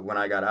when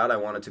I got out, I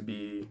wanted to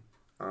be,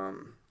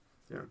 you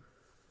know,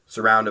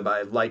 surrounded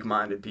by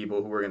like-minded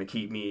people who were going to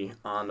keep me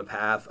on the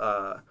path.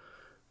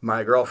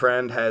 My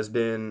girlfriend has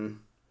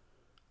been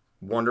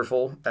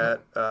wonderful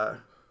at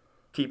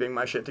keeping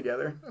my shit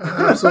together.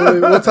 Absolutely.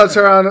 We'll touch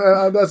her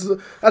on,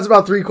 that's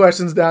about 3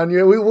 questions down.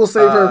 We'll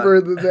save her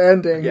for the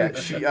ending.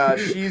 Yeah,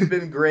 she's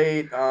been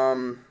great.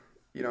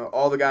 You know,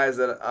 all the guys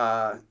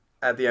that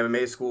at the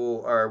MMA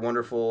school are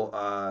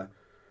wonderful.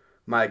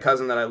 My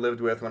cousin that I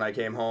lived with when I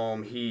came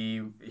home,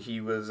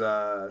 he was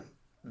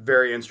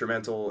very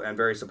instrumental and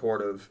very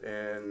supportive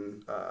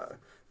in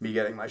me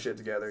getting my shit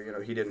together. You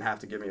know, he didn't have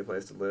to give me a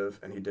place to live,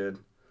 and he did.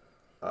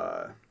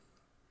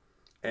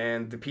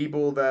 And the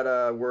people that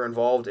were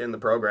involved in the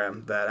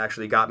program that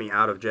actually got me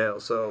out of jail.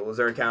 So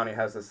Luzerne County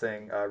has this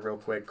thing real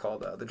quick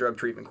called the Drug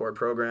Treatment Court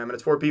Program, and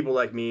it's for people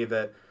like me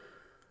that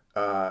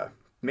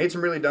made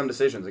some really dumb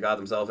decisions and got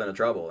themselves into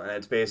trouble. And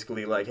it's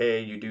basically like, hey,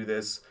 you do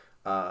this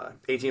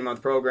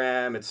 18-month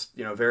program. It's,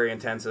 you know, very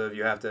intensive.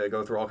 You have to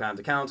go through all kinds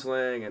of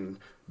counseling and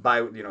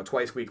buy, you know,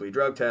 twice weekly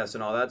drug tests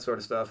and all that sort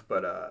of stuff.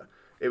 But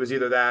it was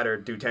either that or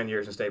do 10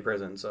 years in state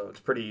prison. So it's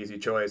a pretty easy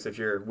choice if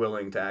you're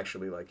willing to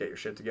actually, like, get your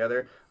shit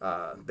together.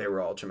 They were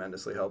all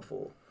tremendously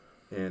helpful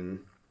in,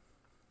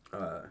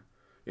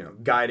 you know,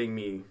 guiding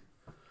me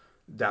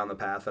down the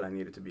path that I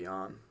needed to be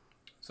on.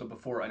 So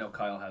before, I know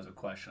Kyle has a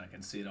question. I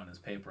can see it on his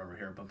paper over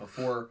here. But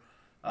before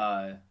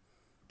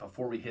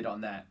we hit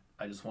on that,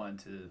 I just wanted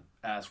to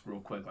ask real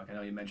quick. Like, I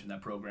know you mentioned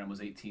that program was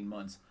 18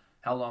 months.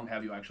 How long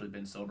have you actually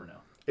been sober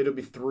now? It'll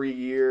be 3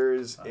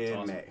 years in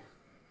awesome. May.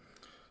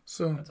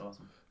 So that's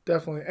awesome.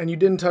 Definitely. And you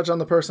didn't touch on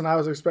the person I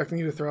was expecting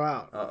you to throw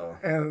out. Uh-oh.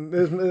 And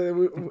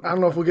I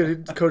don't know if we'll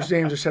get Coach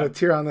James to shed a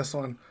tear on this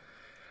one.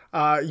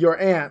 Your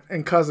aunt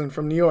and cousin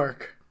from New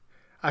York.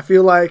 I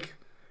feel like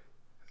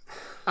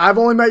I've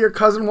only met your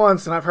cousin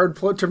once, and I've heard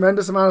a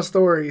tremendous amount of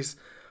stories.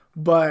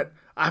 But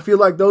I feel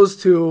like those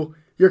two,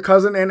 your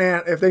cousin and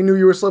aunt, if they knew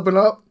you were slipping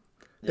up,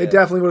 they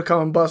definitely would have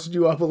come and busted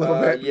you up a little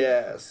bit.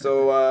 Yeah.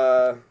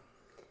 So,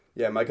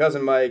 my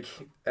cousin Mike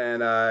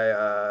and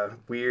I,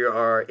 we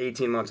are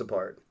 18 months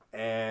apart.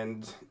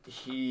 And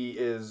he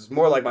is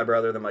more like my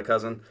brother than my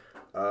cousin.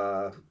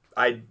 As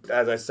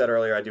I said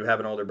earlier, I do have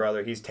an older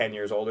brother. He's 10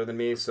 years older than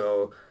me.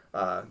 So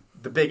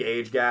the big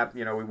age gap,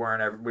 we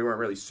weren't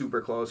really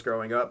super close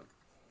growing up.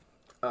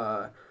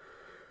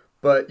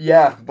 But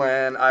yeah,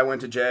 when I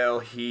went to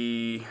jail,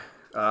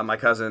 my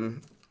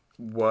cousin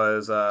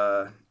was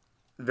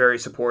very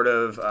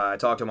supportive. I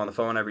talked to him on the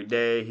phone every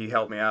day. He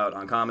helped me out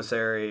on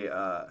commissary,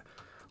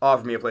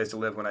 offered me a place to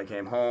live when I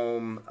came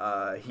home.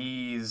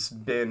 He's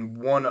been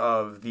one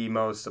of the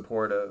most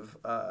supportive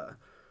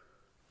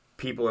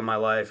people in my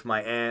life.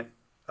 My aunt,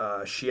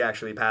 she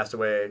actually passed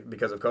away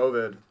because of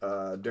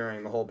COVID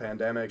during the whole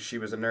pandemic. She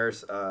was a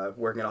nurse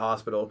working at a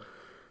hospital.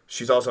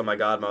 She's also my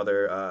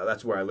godmother.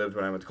 That's where I lived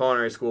when I went to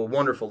culinary school.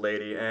 Wonderful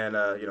lady. And,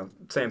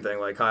 same thing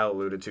like Kyle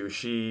alluded to.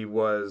 She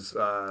was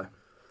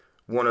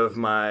one of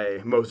my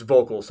most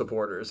vocal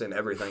supporters in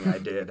everything I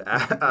did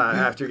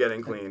after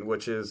getting clean,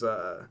 which is,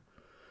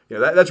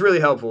 that's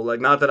really helpful. Like,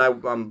 not that I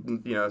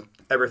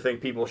ever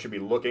think people should be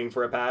looking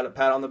for a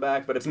pat on the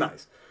back, but it's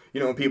nice.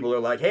 When people are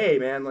like, hey,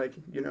 man, like,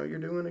 you're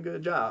doing a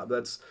good job.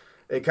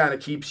 It kind of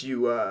keeps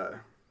you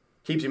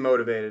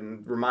motivated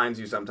and reminds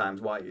you sometimes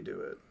why you do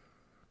it.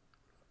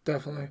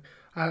 Definitely.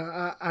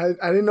 I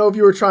didn't know if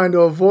you were trying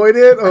to avoid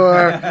it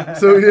or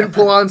so we didn't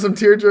pull on some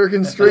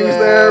tear-jerking strings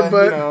there,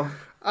 but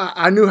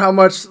I knew how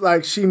much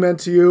like she meant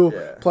to you,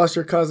 plus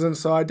your cousin,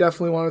 so I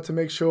definitely wanted to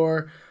make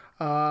sure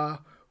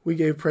we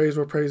gave praise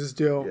where praise is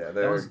due. Yeah,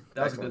 that was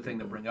a good thing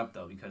to bring up,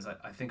 though, because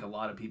I think a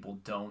lot of people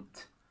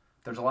don't.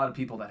 There's a lot of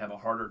people that have a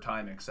harder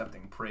time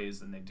accepting praise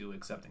than they do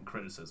accepting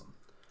criticism,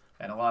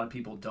 and a lot of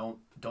people don't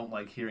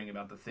like hearing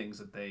about the things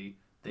that they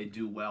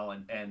do well.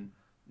 And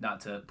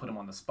not to put him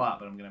on the spot,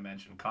 but I'm going to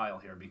mention Kyle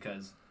here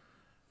because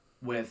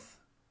with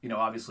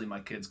obviously my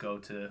kids go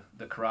to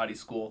the karate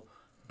school,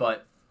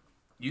 but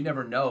you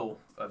never know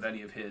of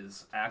any of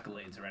his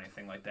accolades or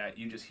anything like that.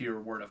 You just hear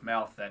word of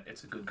mouth that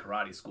it's a good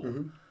karate school.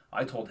 Mm-hmm.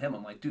 I told him,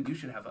 I'm like, dude, you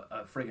should have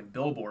a friggin'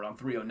 billboard on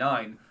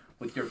 309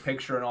 with your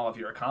picture and all of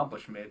your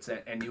accomplishments,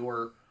 and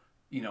your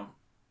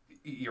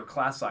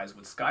class size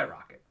would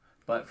skyrocket.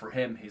 But for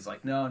him, he's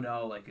like,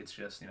 no, like it's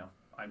just,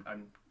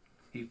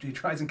 he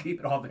tries and keep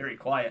it all very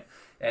quiet,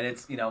 and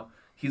it's,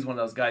 he's one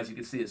of those guys you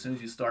can see as soon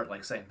as you start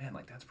like saying, man,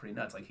 like that's pretty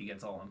nuts. Like he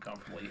gets all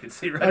uncomfortable. You can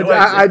see right away.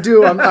 I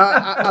do.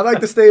 I like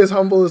to stay as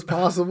humble as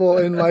possible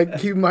and like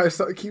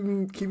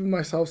keeping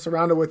myself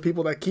surrounded with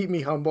people that keep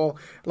me humble,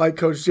 like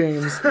Coach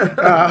James,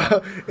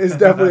 is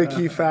definitely a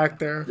key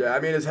factor. Yeah, I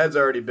mean his head's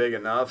already big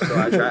enough, so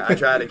I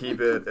try to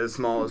keep it as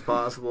small as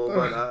possible.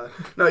 But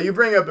no, you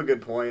bring up a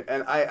good point,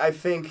 and I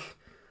think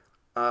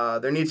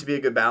there needs to be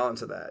a good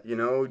balance of that.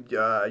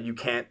 You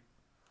can't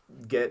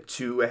get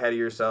too ahead of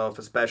yourself,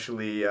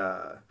 especially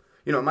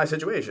in my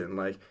situation.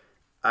 Like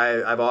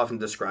I've often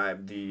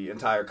described the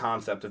entire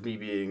concept of me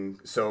being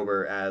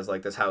sober as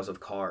like this house of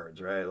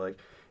cards, right? Like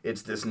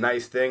it's this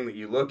nice thing that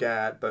you look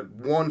at, but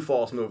one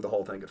false move, the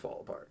whole thing could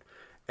fall apart.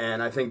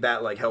 And I think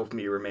that like helped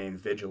me remain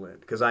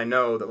vigilant because I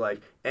know that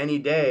like any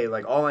day,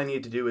 like all I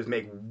need to do is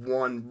make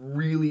one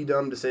really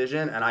dumb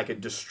decision and I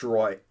could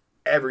destroy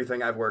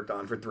everything I've worked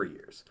on for 3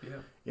 years. Yeah.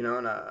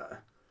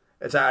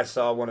 I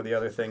saw one of the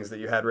other things that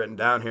you had written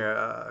down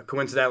here.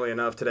 Coincidentally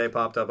enough, today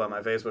popped up on my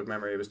Facebook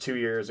memory. It was 2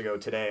 years ago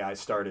today I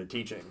started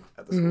teaching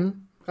at the school. Mm-hmm.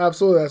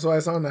 Absolutely. That's why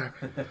it's on there.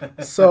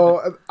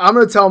 So I'm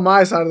going to tell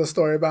my side of the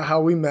story about how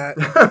we met.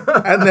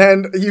 And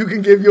then you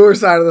can give your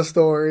side of the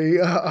story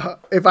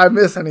if I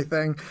miss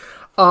anything.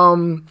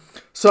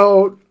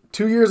 So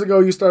 2 years ago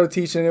you started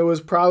teaching. It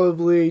was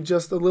probably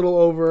just a little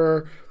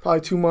over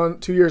probably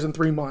 2 years and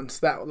 3 months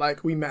that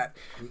like we met.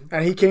 Mm-hmm.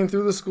 And he came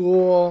through the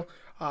school.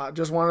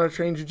 Just wanted to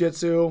train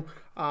jiu-jitsu,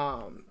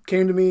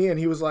 came to me and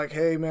he was like,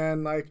 hey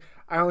man, like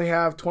I only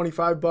have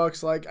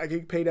 $25, like I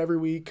get paid every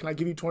week. Can I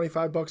give you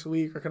 $25 a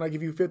week or can I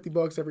give you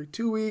 $50 every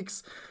 2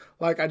 weeks?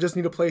 Like I just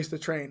need a place to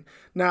train.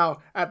 Now,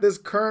 at this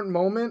current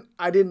moment,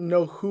 I didn't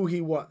know who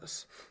he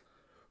was,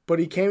 but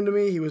he came to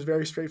me. He was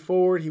very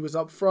straightforward. He was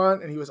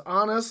upfront and he was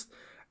honest.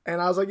 And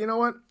I was like, you know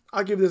what?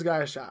 I'll give this guy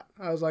a shot.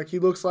 I was like, he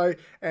looks like,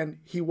 and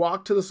he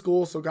walked to the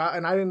school.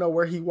 And I didn't know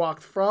where he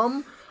walked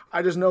from.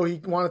 I just know he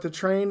wanted to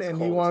train,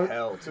 and he wanted.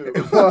 Hell too.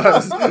 It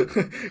was because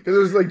it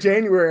was like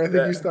January. I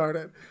think he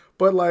started,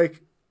 but like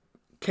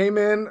came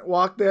in,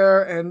 walked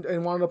there, and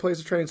wanted a place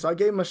to train. So I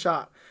gave him a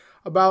shot.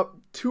 About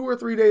 2 or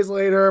 3 days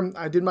later,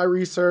 I did my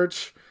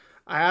research.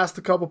 I asked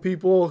a couple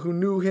people who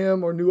knew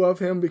him or knew of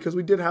him because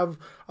we did have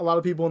a lot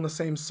of people in the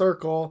same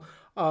circle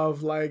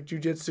of like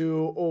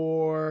jiu-jitsu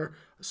or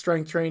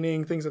strength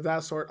training, things of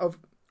that sort, of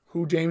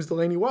who James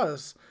Delaney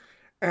was,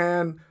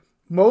 and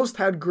most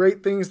had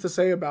great things to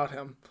say about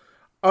him.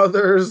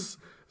 Others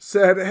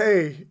said,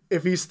 hey,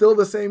 if he's still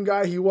the same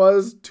guy he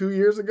was 2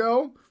 years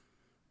ago,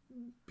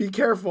 be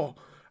careful.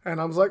 And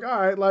I was like, all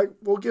right, like,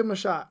 we'll give him a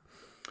shot.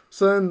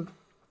 So then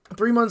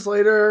 3 months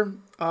later,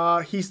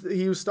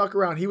 he was stuck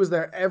around. He was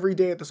there every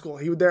day at the school.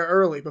 He was there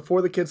early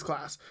before the kids'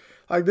 class.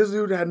 Like, this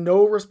dude had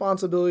no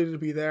responsibility to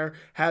be there,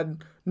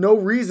 had no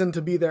reason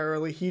to be there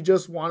early. He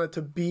just wanted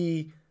to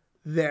be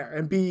there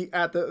and be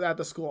at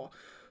the school.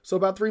 So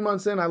about 3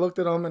 months in, I looked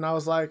at him and I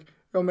was like,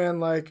 yo, man,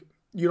 like,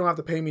 you don't have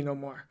to pay me no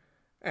more.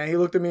 And he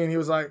looked at me and he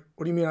was like,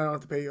 what do you mean I don't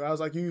have to pay you? I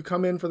was like, you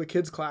come in for the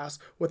kids' class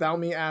without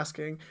me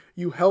asking.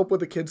 You help with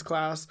the kids'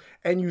 class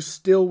and you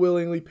still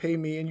willingly pay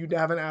me and you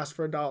haven't asked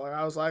for $1.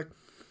 I was like,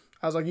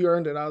 you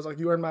earned it. I was like,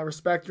 you earned my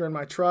respect. You earned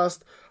my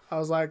trust. I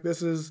was like,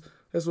 this is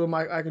what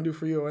I can do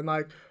for you. And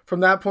like, from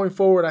that point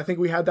forward, I think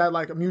we had that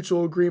like a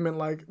mutual agreement,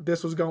 like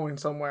this was going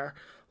somewhere.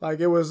 Like,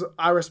 it was,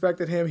 I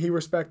respected him. He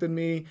respected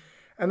me.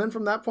 And then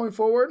from that point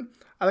forward,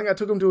 I think I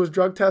took him to his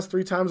drug test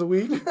 3 times a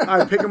week.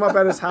 I'd pick him up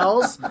at his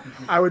house.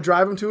 I would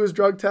drive him to his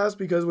drug test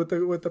because with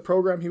the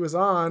program he was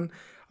on,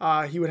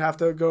 he would have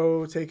to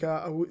go take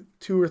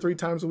 2 or 3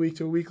 times a week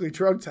to a weekly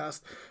drug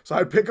test. So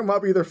I'd pick him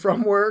up either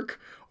from work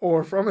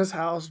or from his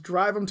house,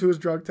 drive him to his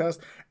drug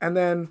test, and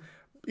then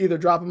either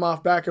drop him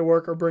off back at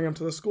work or bring him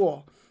to the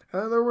school.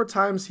 And then there were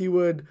times he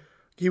would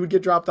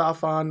get dropped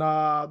off on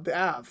the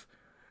Ave.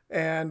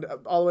 And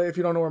all the way, if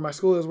you don't know where my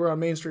school is, we're on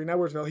Main Street in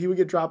Edwardsville. He would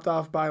get dropped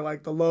off by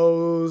like the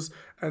Lowe's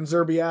and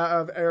Zerby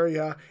Ave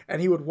area,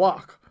 and he would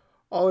walk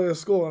all the way to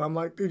school. And I'm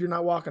like, dude, you're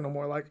not walking no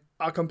more. Like,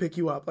 I'll come pick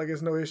you up. Like,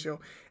 it's no issue.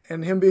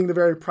 And him being the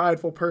very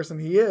prideful person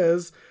he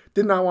is,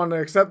 did not want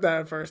to accept that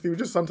at first. He would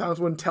just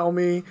sometimes wouldn't tell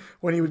me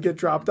when he would get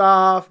dropped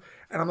off.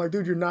 And I'm like,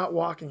 dude, you're not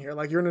walking here.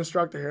 Like, you're an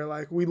instructor here.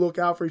 Like, we look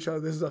out for each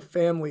other. This is a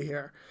family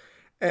here.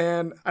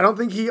 And I don't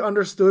think he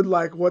understood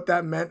like what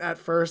that meant at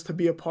first to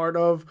be a part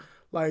of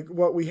like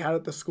what we had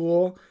at the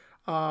school,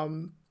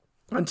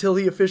 until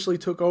he officially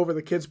took over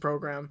the kids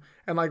program.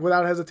 And like,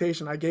 without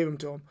hesitation, I gave him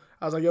to him.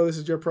 I was like, yo, this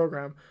is your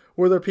program.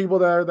 Were there people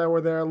there that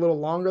were there a little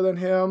longer than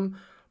him?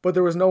 But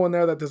there was no one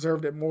there that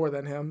deserved it more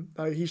than him.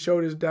 He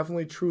showed his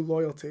definitely true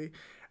loyalty.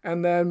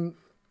 And then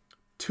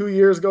 2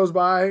 years goes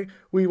by.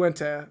 We went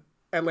to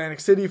Atlantic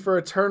City for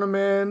a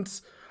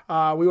tournament.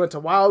 We went to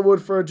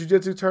Wildwood for a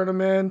jiu-jitsu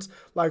tournament.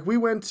 Like, we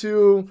went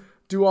to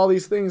do all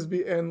these things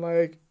and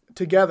like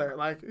together.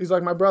 Like, he's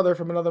like my brother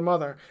from another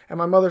mother, and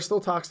my mother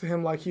still talks to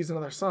him like he's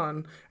another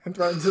son and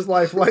threatens his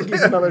life like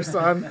he's another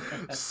son.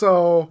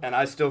 So, and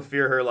I still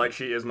fear her like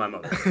she is my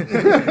mother.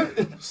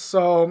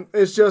 So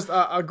it's just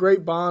a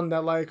great bond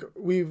that like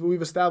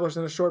we've established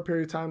in a short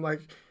period of time.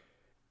 Like,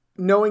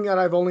 knowing that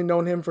I've only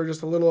known him for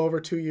just a little over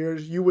 2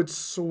 years, you would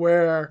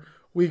swear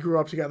we grew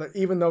up together,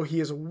 even though he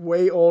is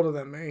way older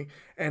than me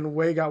and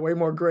got way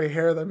more gray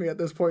hair than me at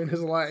this point in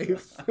his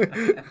life.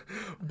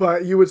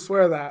 But you would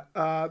swear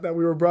that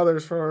we were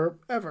brothers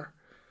forever.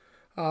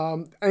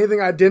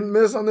 Anything I didn't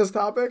miss on this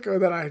topic, or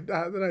that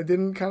I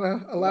didn't kind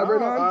of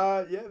elaborate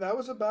on? Yeah, that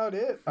was about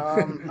it.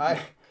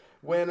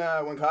 When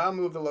Kyle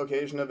moved the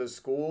location of his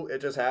school, it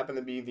just happened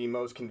to be the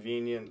most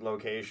convenient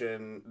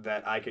location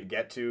that I could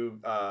get to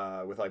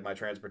with like my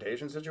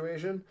transportation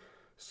situation.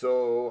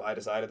 So I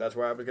decided that's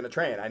where I was going to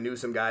train. I knew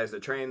some guys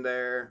that trained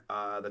there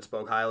that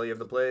spoke highly of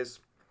the place.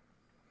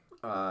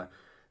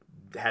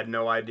 Had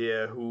no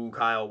idea who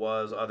Kyle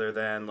was other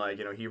than, like,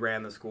 you know, he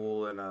ran the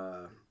school. And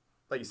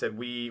like you said,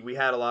 we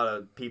had a lot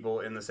of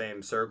people in the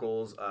same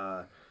circles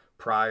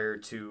prior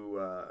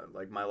to,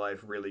 like, my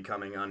life really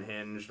coming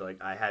unhinged.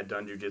 Like, I had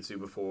done jiu-jitsu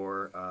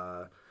before.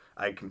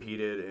 I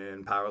competed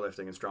in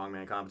powerlifting and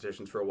strongman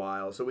competitions for a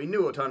while. So we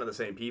knew a ton of the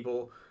same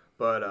people.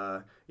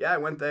 But, yeah, I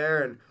went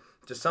there and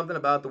just something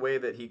about the way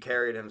that he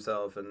carried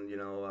himself and, you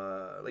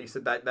know, like you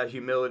said, that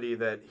humility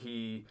that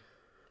he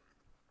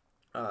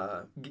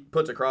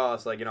puts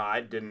across. Like, you know, I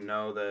didn't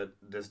know that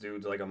this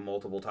dude's like a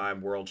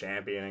multiple-time world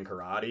champion in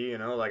karate, you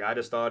know. Like, I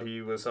just thought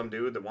he was some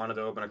dude that wanted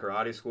to open a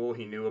karate school.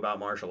 He knew about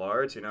martial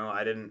arts, you know.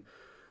 I didn't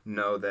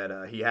know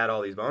that he had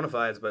all these bona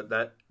fides, but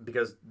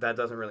because that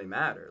doesn't really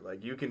matter.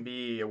 Like, you can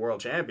be a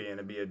world champion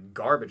and be a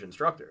garbage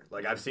instructor.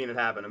 Like, I've seen it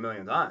happen a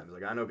million times.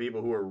 Like, I know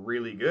people who are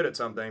really good at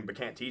something but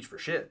can't teach for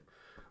shit.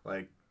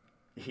 Like,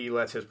 he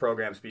lets his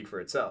program speak for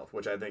itself,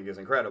 which I think is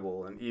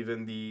incredible. And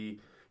even the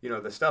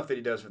stuff that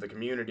he does for the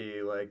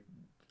community, like,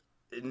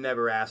 it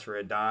never asks for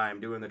a dime,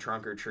 doing the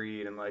trunk or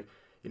treat. And, like,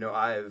 you know,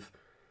 I've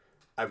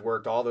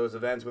worked all those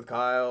events with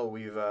Kyle.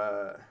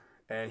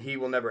 And he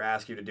will never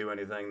ask you to do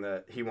anything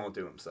that he won't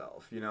do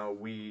himself. You know,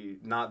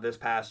 not this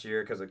past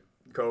year because of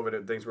COVID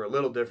and things were a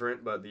little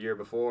different, but the year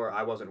before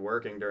I wasn't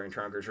working during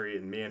trunk or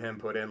treat, and me and him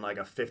put in like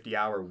a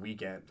 50-hour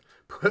weekend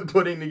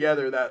putting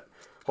together that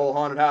whole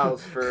haunted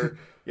house for,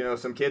 you know,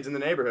 some kids in the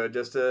neighborhood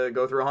just to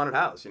go through a haunted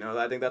house. You know,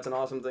 I think that's an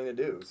awesome thing to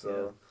do. So,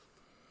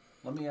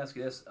 yeah. Let me ask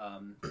you this.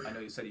 I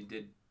know you said you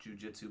did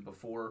jiu-jitsu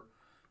before,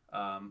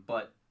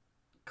 but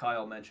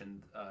Kyle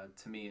mentioned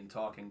to me in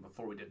talking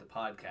before we did the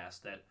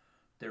podcast that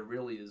there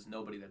really is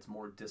nobody that's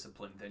more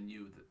disciplined than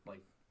you.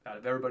 Like, out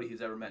of everybody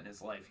he's ever met in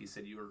his life, he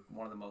said you were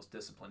one of the most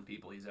disciplined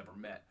people he's ever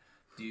met.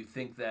 Do you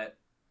think that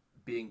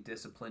being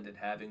disciplined and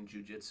having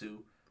jiu-jitsu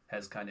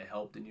has kind of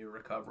helped in your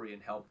recovery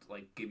and helped,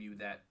 like, give you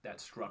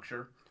that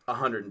structure?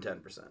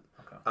 110%.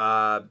 Okay.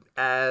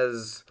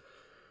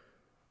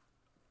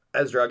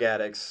 as drug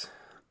addicts,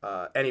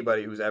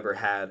 anybody who's ever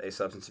had a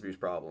substance abuse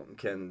problem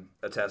can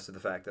attest to the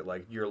fact that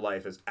like your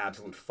life is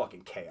absolute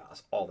fucking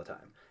chaos all the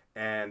time,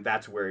 and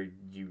that's where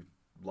you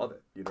love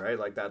it, right?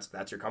 Like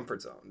that's your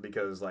comfort zone,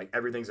 because like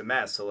everything's a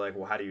mess. So like,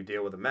 well, how do you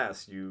deal with a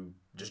mess? You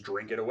just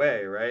drink it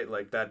away, right?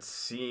 Like that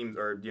seems,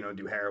 or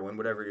do heroin,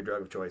 whatever your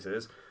drug of choice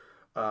is.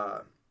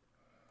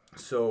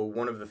 So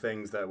one of the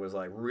things that was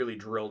like really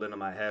drilled into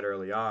my head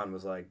early on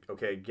was like,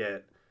 okay,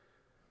 get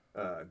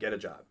a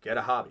job, get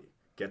a hobby,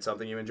 get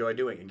something you enjoy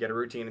doing, and get a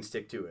routine and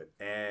stick to it.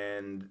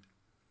 And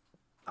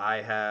I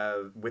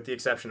have, with the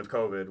exception of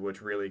COVID,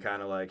 which really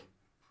kind of like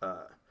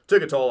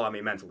took a toll on me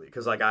mentally,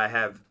 because like I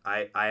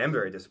am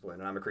very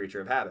disciplined and I'm a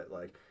creature of habit.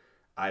 Like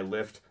I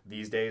lift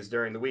these days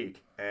during the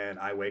week, and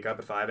I wake up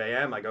at 5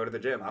 a.m. I go to the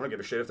gym. I don't give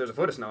a shit if there's a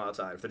foot of snow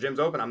outside. If the gym's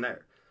open, I'm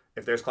there.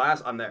 If there's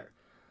class, I'm there.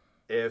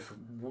 If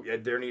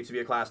there needs to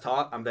be a class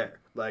taught, I'm there.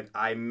 Like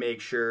I make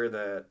sure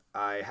that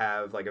I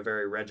have like a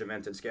very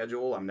regimented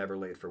schedule. I'm never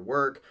late for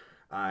work.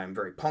 I'm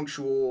very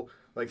punctual.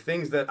 Like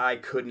things that I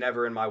could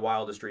never in my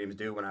wildest dreams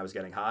do when I was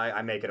getting high,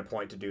 I make it a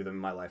point to do them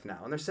in my life now.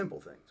 And they're simple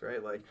things,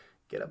 right? Like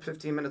get up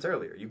 15 minutes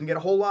earlier. You can get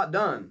a whole lot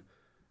done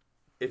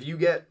if you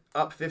get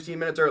up 15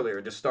 minutes earlier.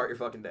 Just start your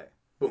fucking day.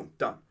 Boom,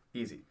 done.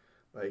 Easy.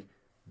 Like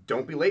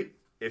don't be late.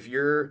 If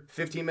you're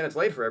 15 minutes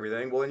late for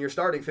everything, well then you're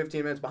starting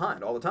 15 minutes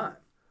behind all the time.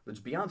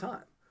 Just be on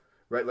time,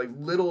 right? Like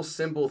little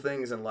simple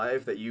things in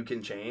life that you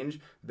can change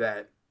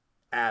that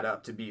add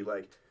up to be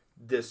like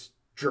this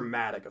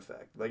dramatic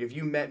effect. Like if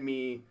you met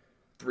me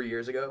 3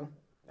 years ago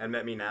and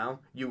met me now,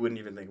 you wouldn't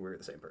even think we were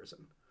the same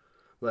person.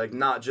 Like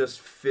not just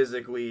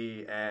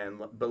physically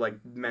but like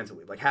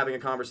mentally. Like having a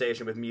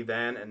conversation with me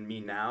then and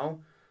me now,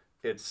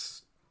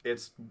 it's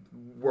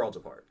worlds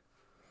apart.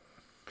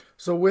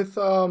 So with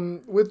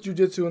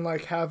jiu-jitsu and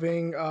like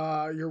having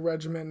your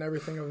regiment and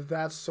everything of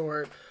that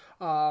sort,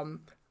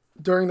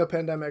 during the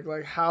pandemic,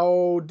 like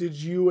how did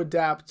you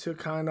adapt to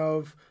kind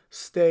of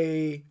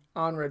stay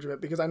on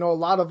regiment? Because I know a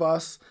lot of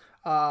us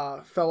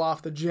fell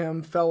off the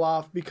gym, fell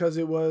off because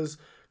it was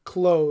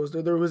closed,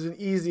 or there was an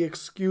easy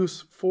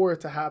excuse for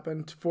it to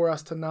happen, for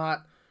us to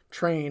not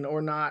train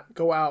or not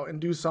go out and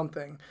do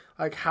something.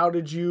 Like how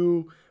did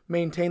you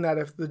maintain that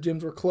if the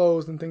gyms were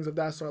closed and things of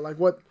that sort? Like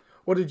what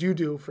did you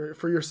do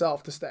for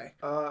yourself to stay?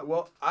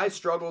 Well, I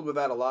struggled with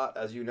that a lot,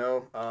 as you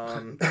know.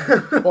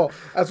 Well,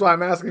 that's why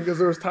I'm asking, because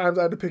there was times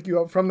I had to pick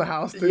you up from the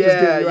house to just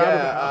get you out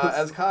of the house.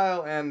 As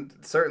Kyle and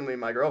certainly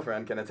my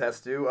girlfriend can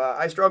attest to,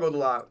 I struggled a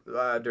lot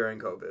during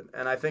COVID.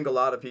 And I think a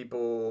lot of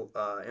people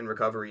in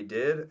recovery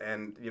did.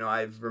 And,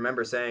 I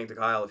remember saying to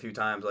Kyle a few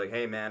times, like,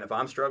 hey, man, if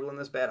I'm struggling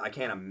this bad, I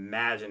can't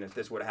imagine if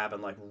this would have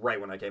happened, like,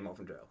 right when I came home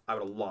from jail. I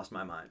would have lost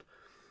my mind.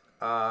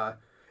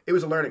 It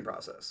was a learning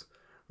process.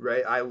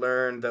 Right, I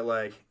learned that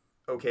like,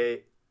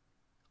 okay,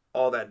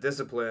 all that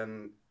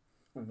discipline,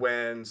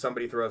 when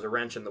somebody throws a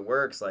wrench in the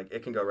works, like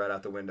it can go right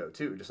out the window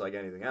too, just like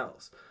anything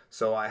else.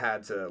 So I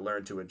had to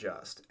learn to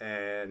adjust,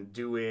 and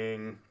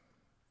doing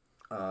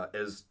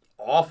as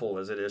awful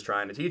as it is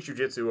trying to teach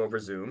jiu-jitsu over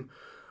Zoom,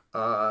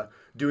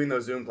 doing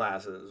those Zoom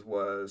classes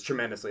was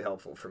tremendously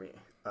helpful for me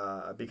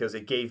because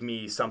it gave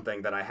me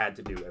something that I had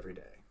to do every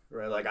day.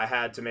 Right, like I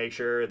had to make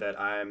sure that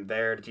I'm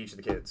there to teach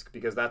the kids,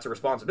 because that's a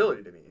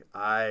responsibility to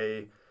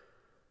me.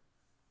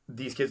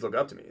 These kids look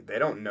up to me. They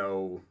don't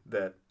know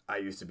that I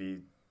used to be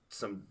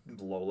some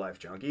low-life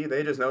junkie.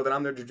 They just know that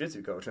I'm their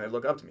jiu-jitsu coach, and they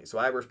look up to me. So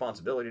I have a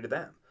responsibility to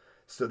them.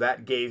 So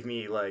that gave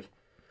me like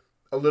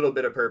a little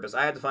bit of purpose.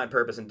 I had to find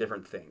purpose in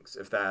different things,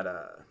 if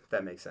that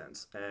makes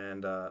sense.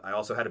 And I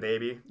also had a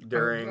baby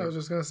during. I was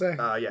just gonna say.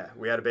 Yeah,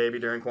 we had a baby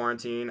during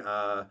quarantine.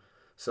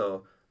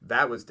 So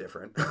that was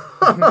different.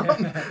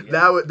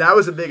 That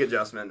was a big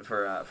adjustment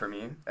for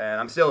me,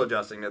 and I'm still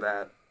adjusting to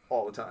that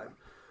all the time.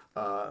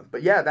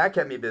 But yeah, that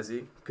kept me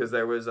busy because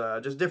there was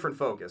just different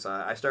focus.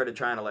 I started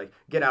trying to like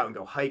get out and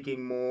go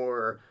hiking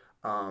more,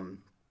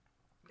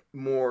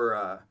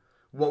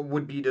 what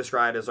would be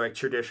described as like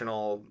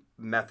traditional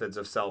methods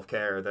of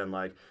self-care than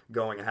like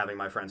going and having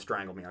my friend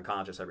strangle me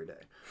unconscious every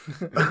day,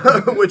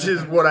 which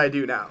is what I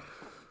do now.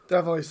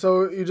 Definitely.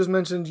 So you just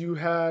mentioned you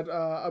had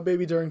a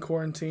baby during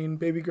quarantine,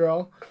 baby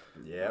girl.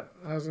 Yep.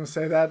 I was going to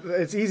say that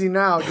it's easy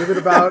now. Give it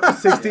about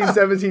 16,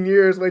 17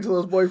 years. Wait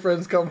till those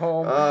boyfriends come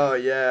home. Oh,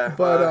 yeah.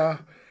 But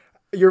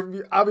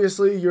you're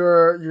obviously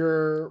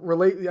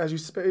as you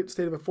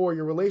stated before,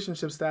 your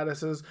relationship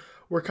statuses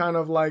were kind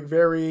of like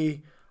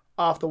very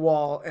off the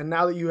wall. And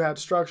now that you had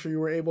structure, you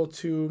were able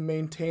to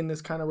maintain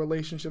this kind of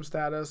relationship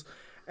status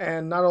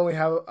and not only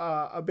have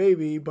a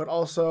baby, but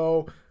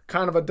also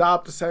kind of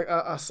adopt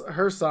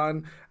her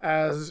son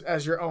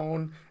as your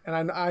own.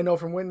 And I know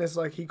from Witness,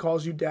 like he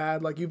calls you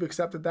dad, like you've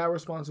accepted that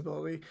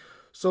responsibility.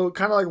 So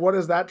kind of like, what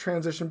is that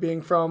transition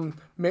being from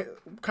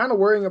kind of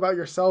worrying about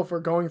yourself or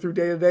going through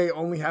day to day,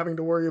 only having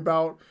to worry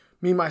about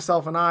me,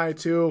 myself, and I,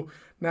 to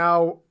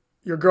now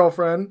your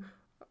girlfriend,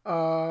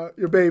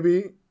 your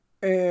baby,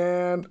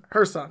 and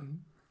her son?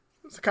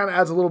 So it kind of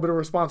adds a little bit of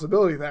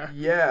responsibility there.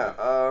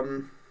 Yeah.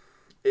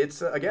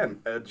 It's,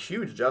 again, a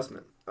huge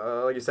adjustment.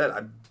 Like you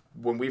said,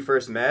 when we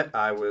first met,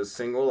 I was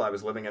single. I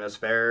was living in a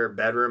spare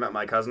bedroom at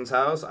my cousin's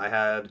house.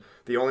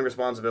 The only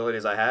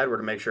responsibilities I had were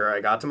to make sure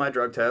I got to my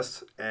drug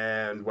tests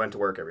and went to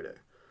work every day.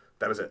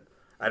 That was it.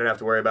 I didn't have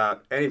to worry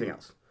about anything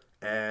else.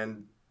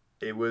 And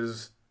it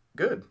was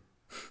good.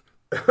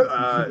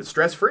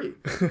 Stress-free,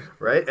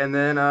 right? And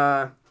then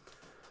I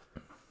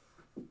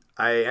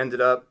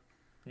ended up,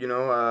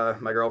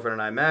 my girlfriend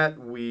and I met.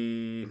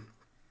 We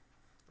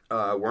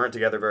weren't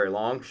together very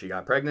long. She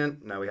got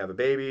pregnant. Now we have a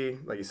baby.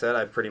 Like you said,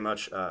 I've pretty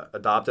much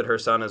adopted her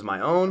son as my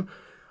own.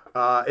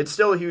 It's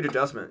still a huge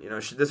adjustment.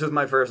 This was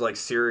my first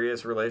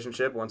serious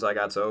relationship once I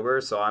got sober,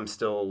 so I'm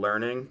still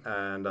learning,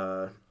 and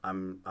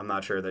I'm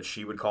not sure that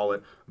she would call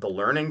it the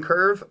learning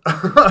curve.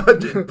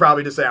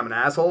 Probably to say I'm an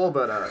asshole,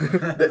 but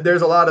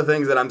there's a lot of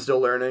things that I'm still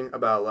learning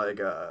about,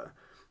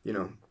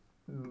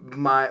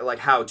 my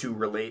how to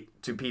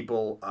relate to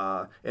people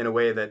in a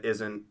way that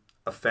isn't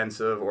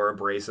offensive or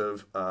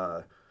abrasive.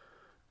 So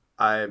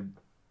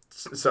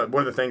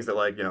one of the things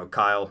that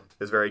Kyle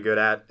is very good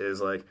at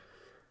is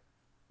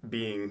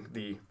being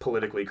the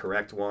politically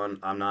correct one.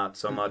 I'm not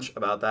so much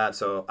about that,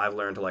 so I've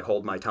learned to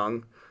hold my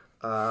tongue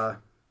and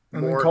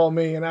then call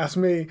me and ask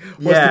me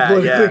what's the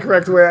politically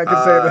correct way I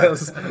can say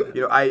this.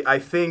 I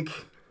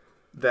think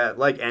that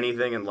like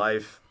anything in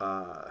life,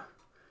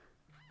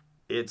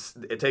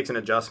 it takes an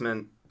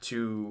adjustment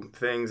to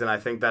things, and I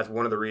think that's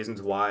one of the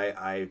reasons why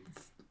I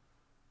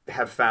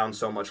have found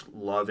so much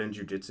love in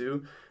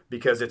jiu-jitsu,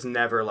 because it's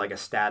never a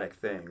static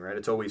thing, right?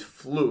 It's always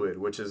fluid,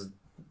 which is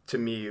to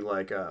me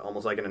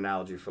almost like an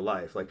analogy for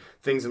life.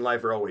 Things in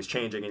life are always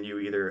changing, and you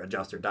either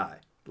adjust or die.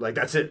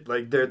 That's it.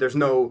 There's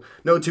no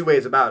two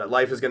ways about it.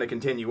 Life is going to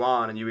continue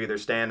on, and you either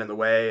stand in the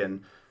way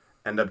and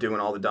end up doing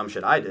all the dumb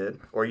shit I did,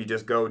 or you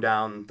just go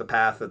down the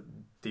path that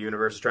the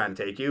universe is trying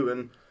to take you,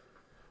 and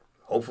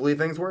hopefully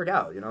things work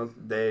out.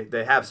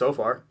 They have so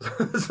far.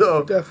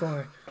 So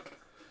definitely.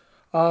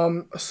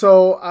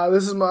 So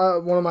this is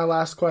one of my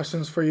last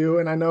questions for you,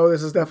 and I know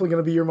this is definitely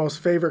going to be your most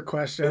favorite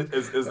question.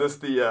 Is this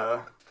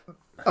the?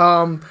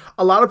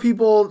 A lot of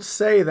people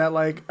say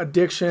that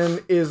addiction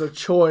is a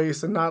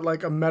choice and not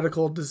a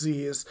medical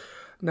disease.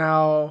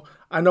 Now,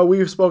 I know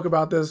we've spoke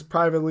about this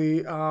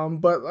privately,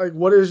 but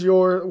what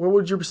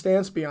would your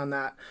stance be on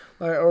that?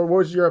 Or what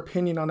was your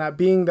opinion on that,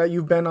 being that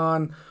you've been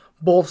on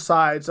both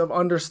sides of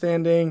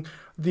understanding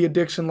the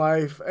addiction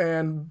life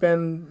and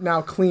been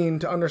now clean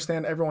to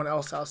understand everyone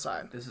else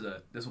outside? This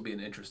will be an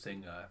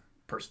interesting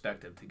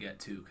perspective to get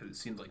to, because it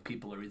seems like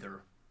people are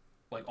either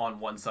on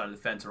one side of the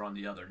fence or on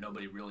the other.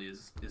 Nobody really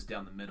is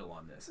down the middle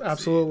on this.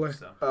 Absolutely.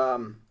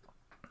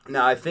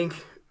 Now I think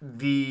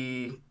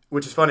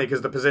which is funny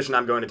because the position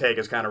I'm going to take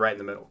is kind of right in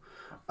the middle.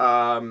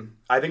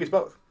 I think it's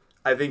both.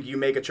 I think you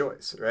make a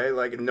choice,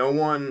 right? No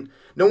one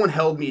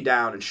held me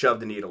down and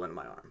shoved a needle in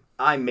my arm.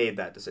 I made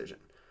that decision.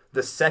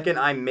 The second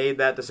I made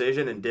that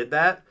decision and did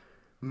that,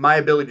 my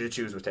ability to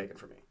choose was taken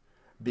from me,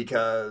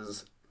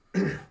 because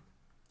I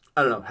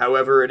don't know,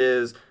 however it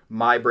is,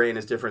 my brain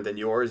is different than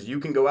yours. You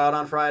can go out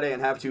on Friday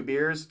and have 2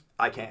 beers.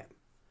 I can't.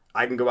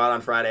 I can go out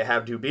on Friday,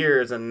 have 2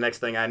 beers, and the next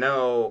thing I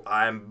know,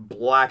 I'm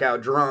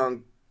blackout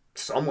drunk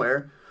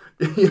somewhere.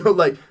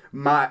 I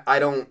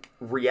don't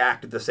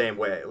react the same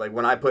way.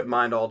 When I put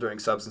mind-altering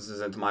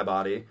substances into my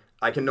body,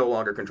 I can no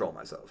longer control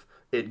myself.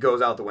 It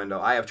goes out the window.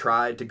 I have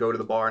tried to go to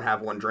the bar and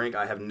have 1 drink.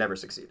 I have never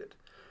succeeded.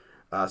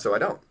 So I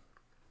don't.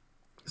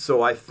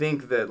 So I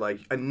think that,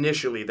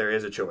 initially there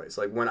is a choice.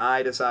 When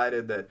I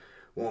decided that,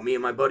 well, me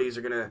and my buddies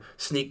are going to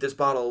sneak this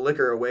bottle of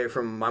liquor away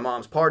from my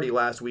mom's party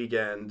last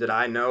weekend, did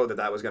I know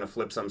that was going to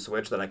flip some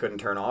switch that I couldn't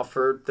turn off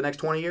for the next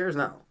 20 years?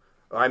 No.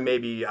 Or I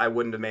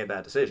wouldn't have made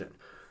that decision.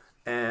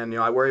 And,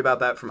 I worry about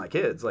that for my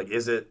kids.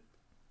 Is it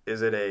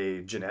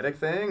a genetic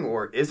thing,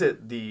 or is it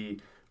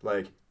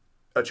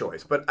a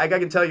choice? But I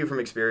can tell you from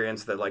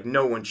experience that,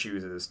 no one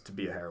chooses to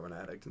be a heroin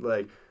addict.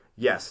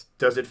 Yes,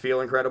 does it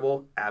feel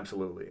incredible?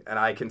 Absolutely. And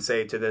I can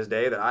say to this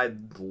day that I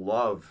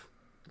love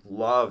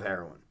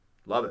heroin.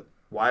 Love it.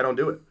 Why I don't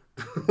do it?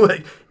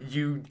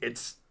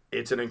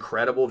 It's an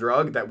incredible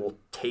drug that will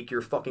take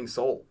your fucking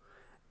soul.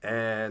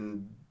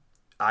 And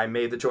I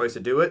made the choice to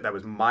do it. That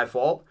was my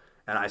fault,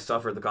 and I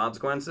suffered the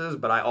consequences.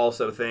 But I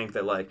also think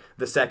that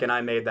the second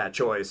I made that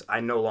choice, I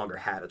no longer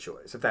had a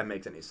choice, if that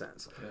makes any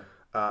sense.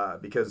 Yeah.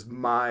 Because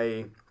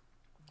my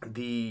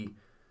brain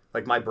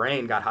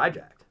got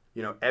hijacked.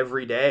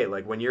 Every day,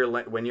 when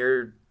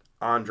you're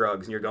on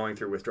drugs and you're going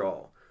through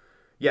withdrawal,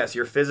 yes,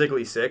 you're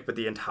physically sick, but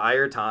the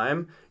entire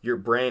time your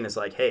brain is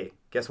hey,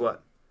 guess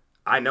what?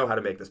 I know how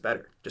to make this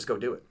better. Just go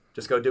do it.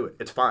 Just go do it.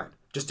 It's fine.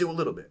 Just do a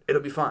little bit.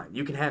 It'll be fine.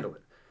 You can handle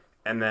it.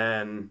 And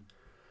then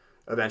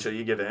eventually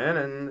you give in,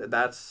 and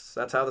that's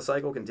how the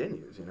cycle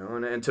continues,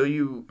 And until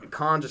you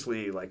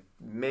consciously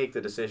make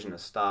the decision to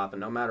stop, and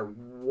no matter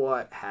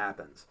what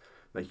happens,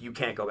 you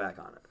can't go back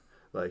on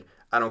it.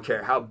 I don't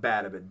care how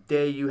bad of a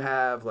day you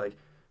have,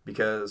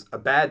 because a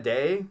bad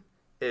day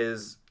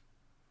is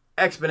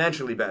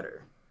exponentially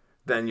better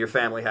than your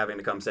family having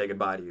to come say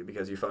goodbye to you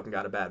because you fucking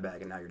got a bad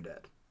bag and now you're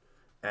dead.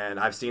 And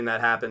I've seen that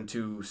happen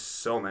to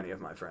so many of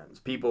my friends.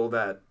 People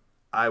that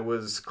I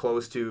was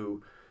close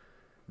to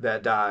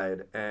that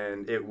died,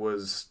 and it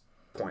was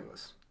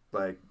pointless.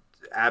 Like,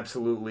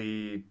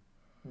 absolutely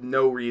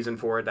no reason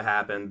for it to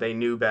happen. They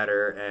knew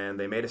better, and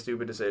they made a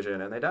stupid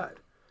decision, and they died.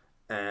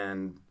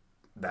 And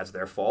that's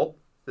their fault.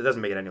 It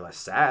doesn't make it any less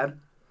sad,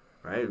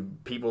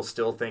 right? People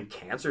still think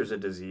cancer is a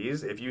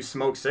disease. If you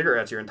smoke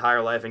cigarettes your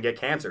entire life and get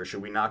cancer,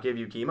 should we not give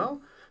you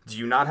chemo? Do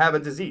you not have a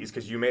disease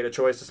because you made a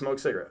choice to smoke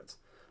cigarettes?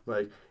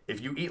 Like,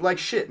 if you eat like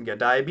shit and get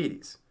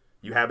diabetes,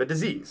 you have a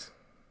disease.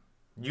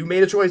 You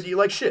made a choice to eat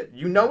like shit.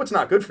 You know it's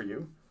not good for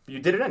you, but you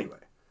did it anyway.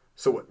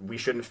 So what, we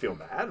shouldn't feel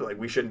bad? Like,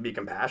 we shouldn't be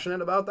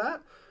compassionate about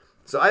that?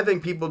 So I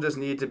think people just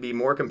need to be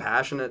more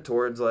compassionate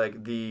towards,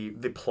 like, the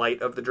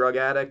plight of the drug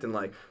addict, and,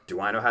 like,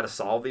 do I know how to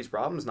solve these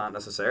problems? Not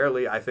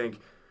necessarily. I think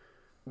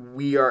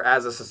we are,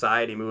 as a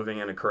society, moving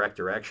in a correct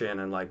direction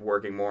and, like,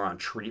 working more on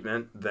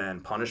treatment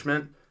than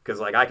punishment. Because,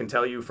 like, I can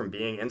tell you from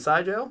being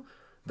inside jail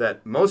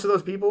that most of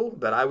those people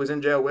that I was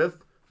in jail with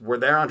were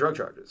there on drug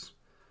charges.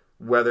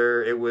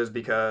 Whether it was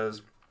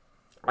because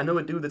I know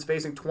a dude that's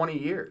facing 20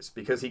 years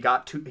because he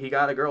got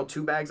a girl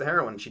 2 bags of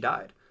heroin and she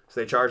died. So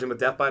they charged him with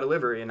death by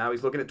delivery, and now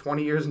he's looking at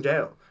 20 years in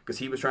jail because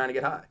he was trying to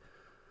get high.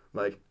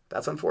 Like,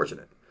 that's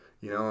unfortunate,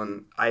 you know.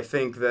 And I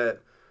think that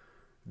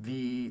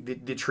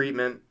the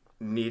treatment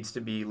needs to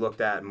be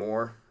looked at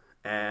more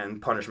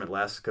and punishment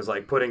less. Because,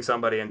 like, putting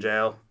somebody in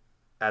jail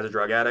as a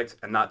drug addict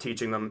and not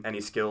teaching them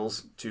any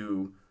skills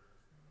to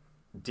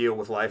deal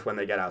with life when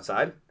they get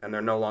outside and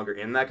they're no longer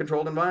in that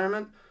controlled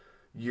environment,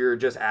 you're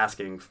just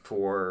asking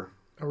for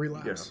a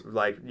relapse. You know,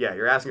 like, yeah,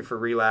 you're asking for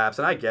relapse,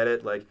 and I get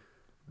it. Like,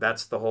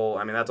 that's a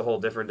whole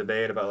different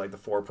debate about, like, the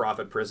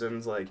for-profit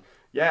prisons. Like,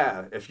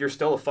 yeah, if you're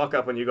still a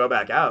fuck-up when you go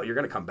back out, you're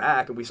going to come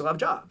back, and we still have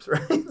jobs,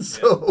 right?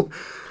 So,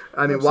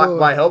 I mean,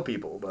 why help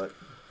people? But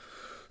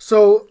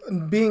so,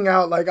 being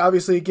out, like,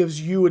 obviously it gives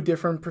you a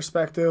different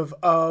perspective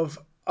of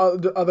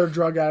other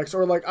drug addicts,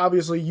 or, like,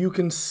 obviously you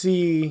can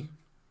see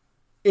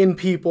in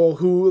people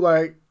who,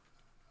 like,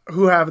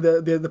 who have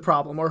the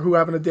problem, or who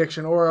have an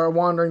addiction, or are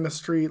wandering the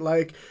street,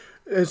 like.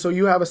 And so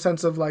you have a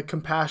sense of, like,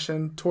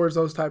 compassion towards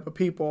those type of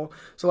people.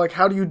 So, like,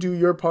 how do you do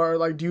your part?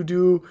 Like, do you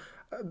do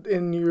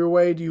in your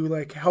way? Do you,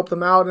 like, help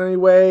them out in any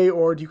way,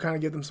 or do you kind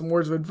of give them some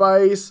words of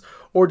advice,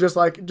 or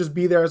just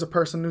be there as a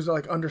person who's,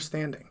 like,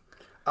 understanding?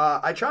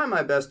 I try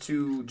my best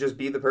to just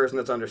be the person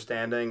that's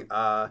understanding.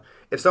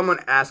 If someone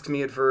asks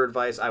me for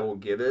advice, I will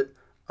give it.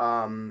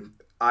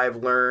 I've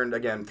learned,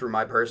 again, through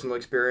my personal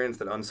experience,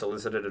 that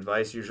unsolicited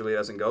advice usually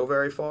doesn't go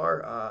very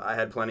far. I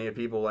had plenty of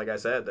people, like I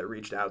said, that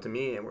reached out to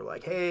me and were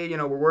like, hey, you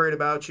know, we're worried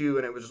about you.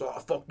 And it was just, oh,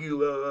 fuck you.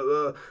 Blah, blah,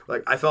 blah.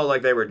 Like, I felt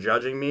like they were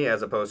judging me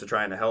as opposed to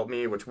trying to help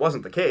me, which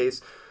wasn't the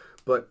case.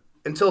 But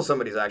until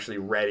somebody's actually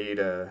ready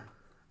to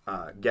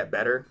get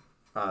better,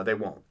 they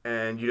won't.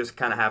 And you just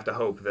kind of have to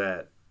hope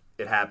that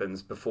it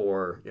happens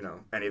before, you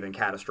know, anything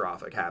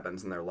catastrophic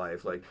happens in their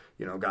life. Like,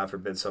 you know, God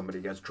forbid somebody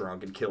gets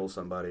drunk and kills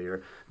somebody,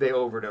 or they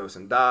overdose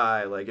and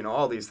die. Like, you know,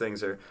 all these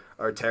things are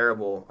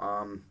terrible.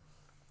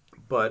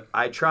 But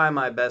I try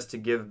my best to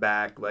give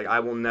back. Like, I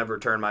will never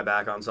turn my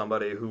back on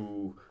somebody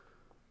who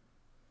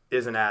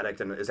is an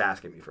addict and is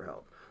asking me for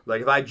help.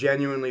 Like, if I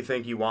genuinely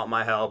think you want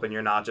my help and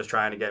you're not just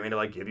trying to get me to,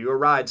 like, give you a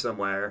ride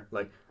somewhere,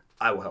 like,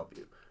 I will help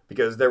you.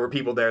 Because there were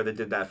people there that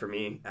did that for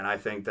me, and I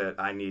think that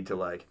I need to,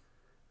 like,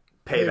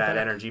 pay that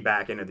energy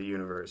back into the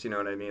universe. You know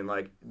what I mean?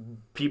 Like,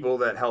 people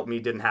that helped me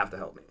didn't have to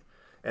help me.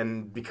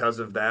 And because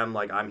of them,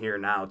 like, I'm here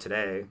now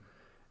today.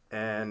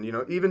 And, you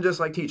know, even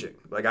just, like, teaching.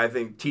 Like, I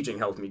think teaching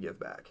helped me give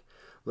back.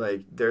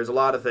 Like, there's a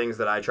lot of things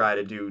that I try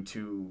to do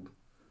to,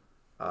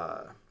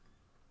 I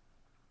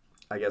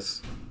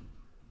guess,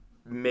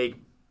 make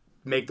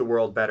the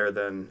world better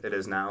than it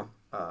is now.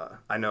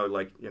 I know,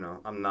 like, you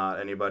know, I'm not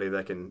anybody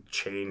that can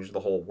change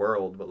the whole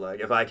world, but, like,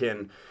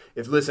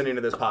 if listening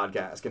to this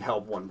podcast can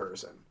help one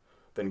person,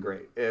 then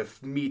great.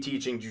 If me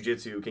teaching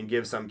jiu-jitsu can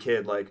give some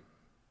kid, like,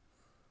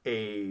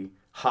 a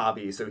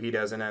hobby so he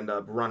doesn't end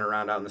up running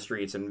around out in the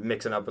streets and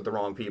mixing up with the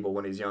wrong people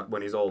when he's young,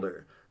 when he's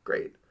older,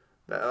 great.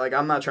 Like,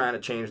 I'm not trying to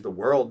change the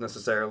world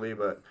necessarily,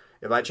 but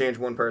if I change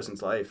one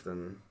person's life,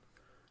 then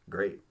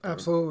great.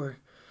 Absolutely.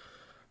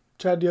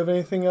 Chad, do you have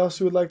anything else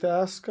you would like to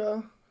ask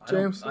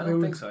James? I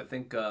don't think so. I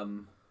think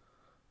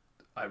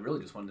I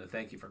really just wanted to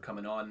thank you for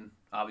coming on.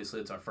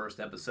 Obviously, it's our first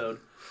episode,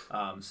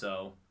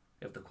 so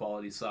if the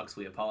quality sucks,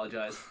 we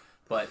apologize.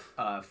 But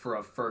for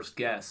a first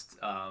guest,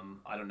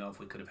 I don't know if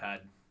we could have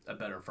had a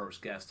better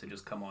first guest to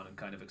just come on and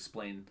kind of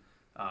explain,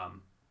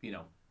 you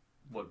know,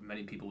 what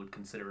many people would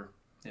consider.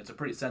 It's a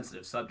pretty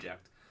sensitive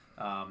subject,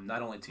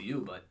 not only to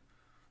you, but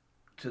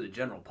to the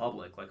general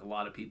public. Like, a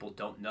lot of people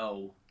don't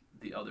know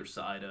the other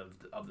side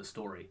of the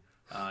story,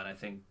 and I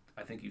think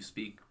you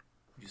speak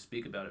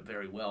about it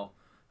very well.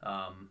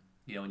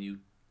 You know, and you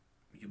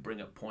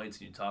bring up points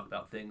and you talk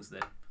about things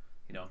that,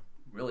 you know,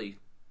 really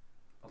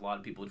a lot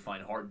of people would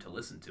find hard to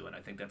listen to, and I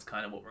think that's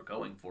kind of what we're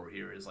going for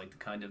here, is like to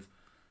kind of,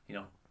 you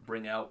know,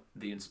 bring out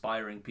the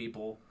inspiring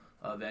people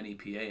of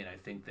NEPA, and I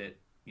think that,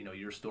 you know,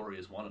 your story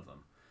is one of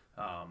them.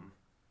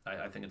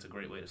 I think it's a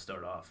great way to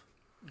start off.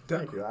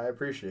 Thank you. I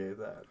appreciate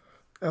that.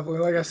 Definitely.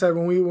 Like I said,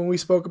 when we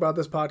spoke about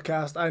this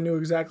podcast, I knew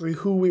exactly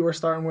who we were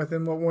starting with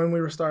and when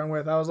we were starting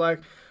with. I was like,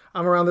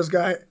 I'm around this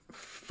guy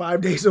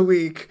 5 days a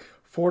week,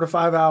 4 to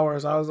 5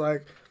 hours. I was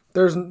like,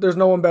 there's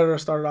no one better to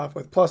start it off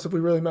with. Plus, if we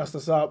really mess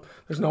this up,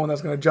 there's no one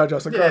that's going to judge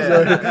us across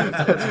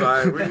That's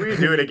fine. We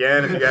can do it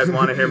again if you guys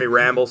want to hear me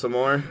ramble some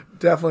more.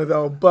 Definitely,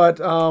 though. But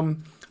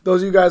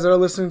those of you guys that are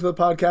listening to the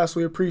podcast,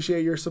 we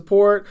appreciate your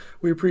support.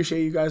 We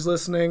appreciate you guys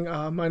listening.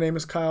 My name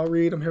is Kyle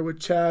Reed. I'm here with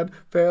Chad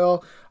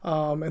Vale,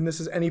 and this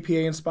is NEPA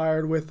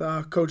Inspired with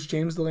Coach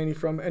James Delaney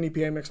from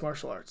NEPA Mixed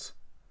Martial Arts.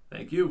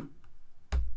 Thank you.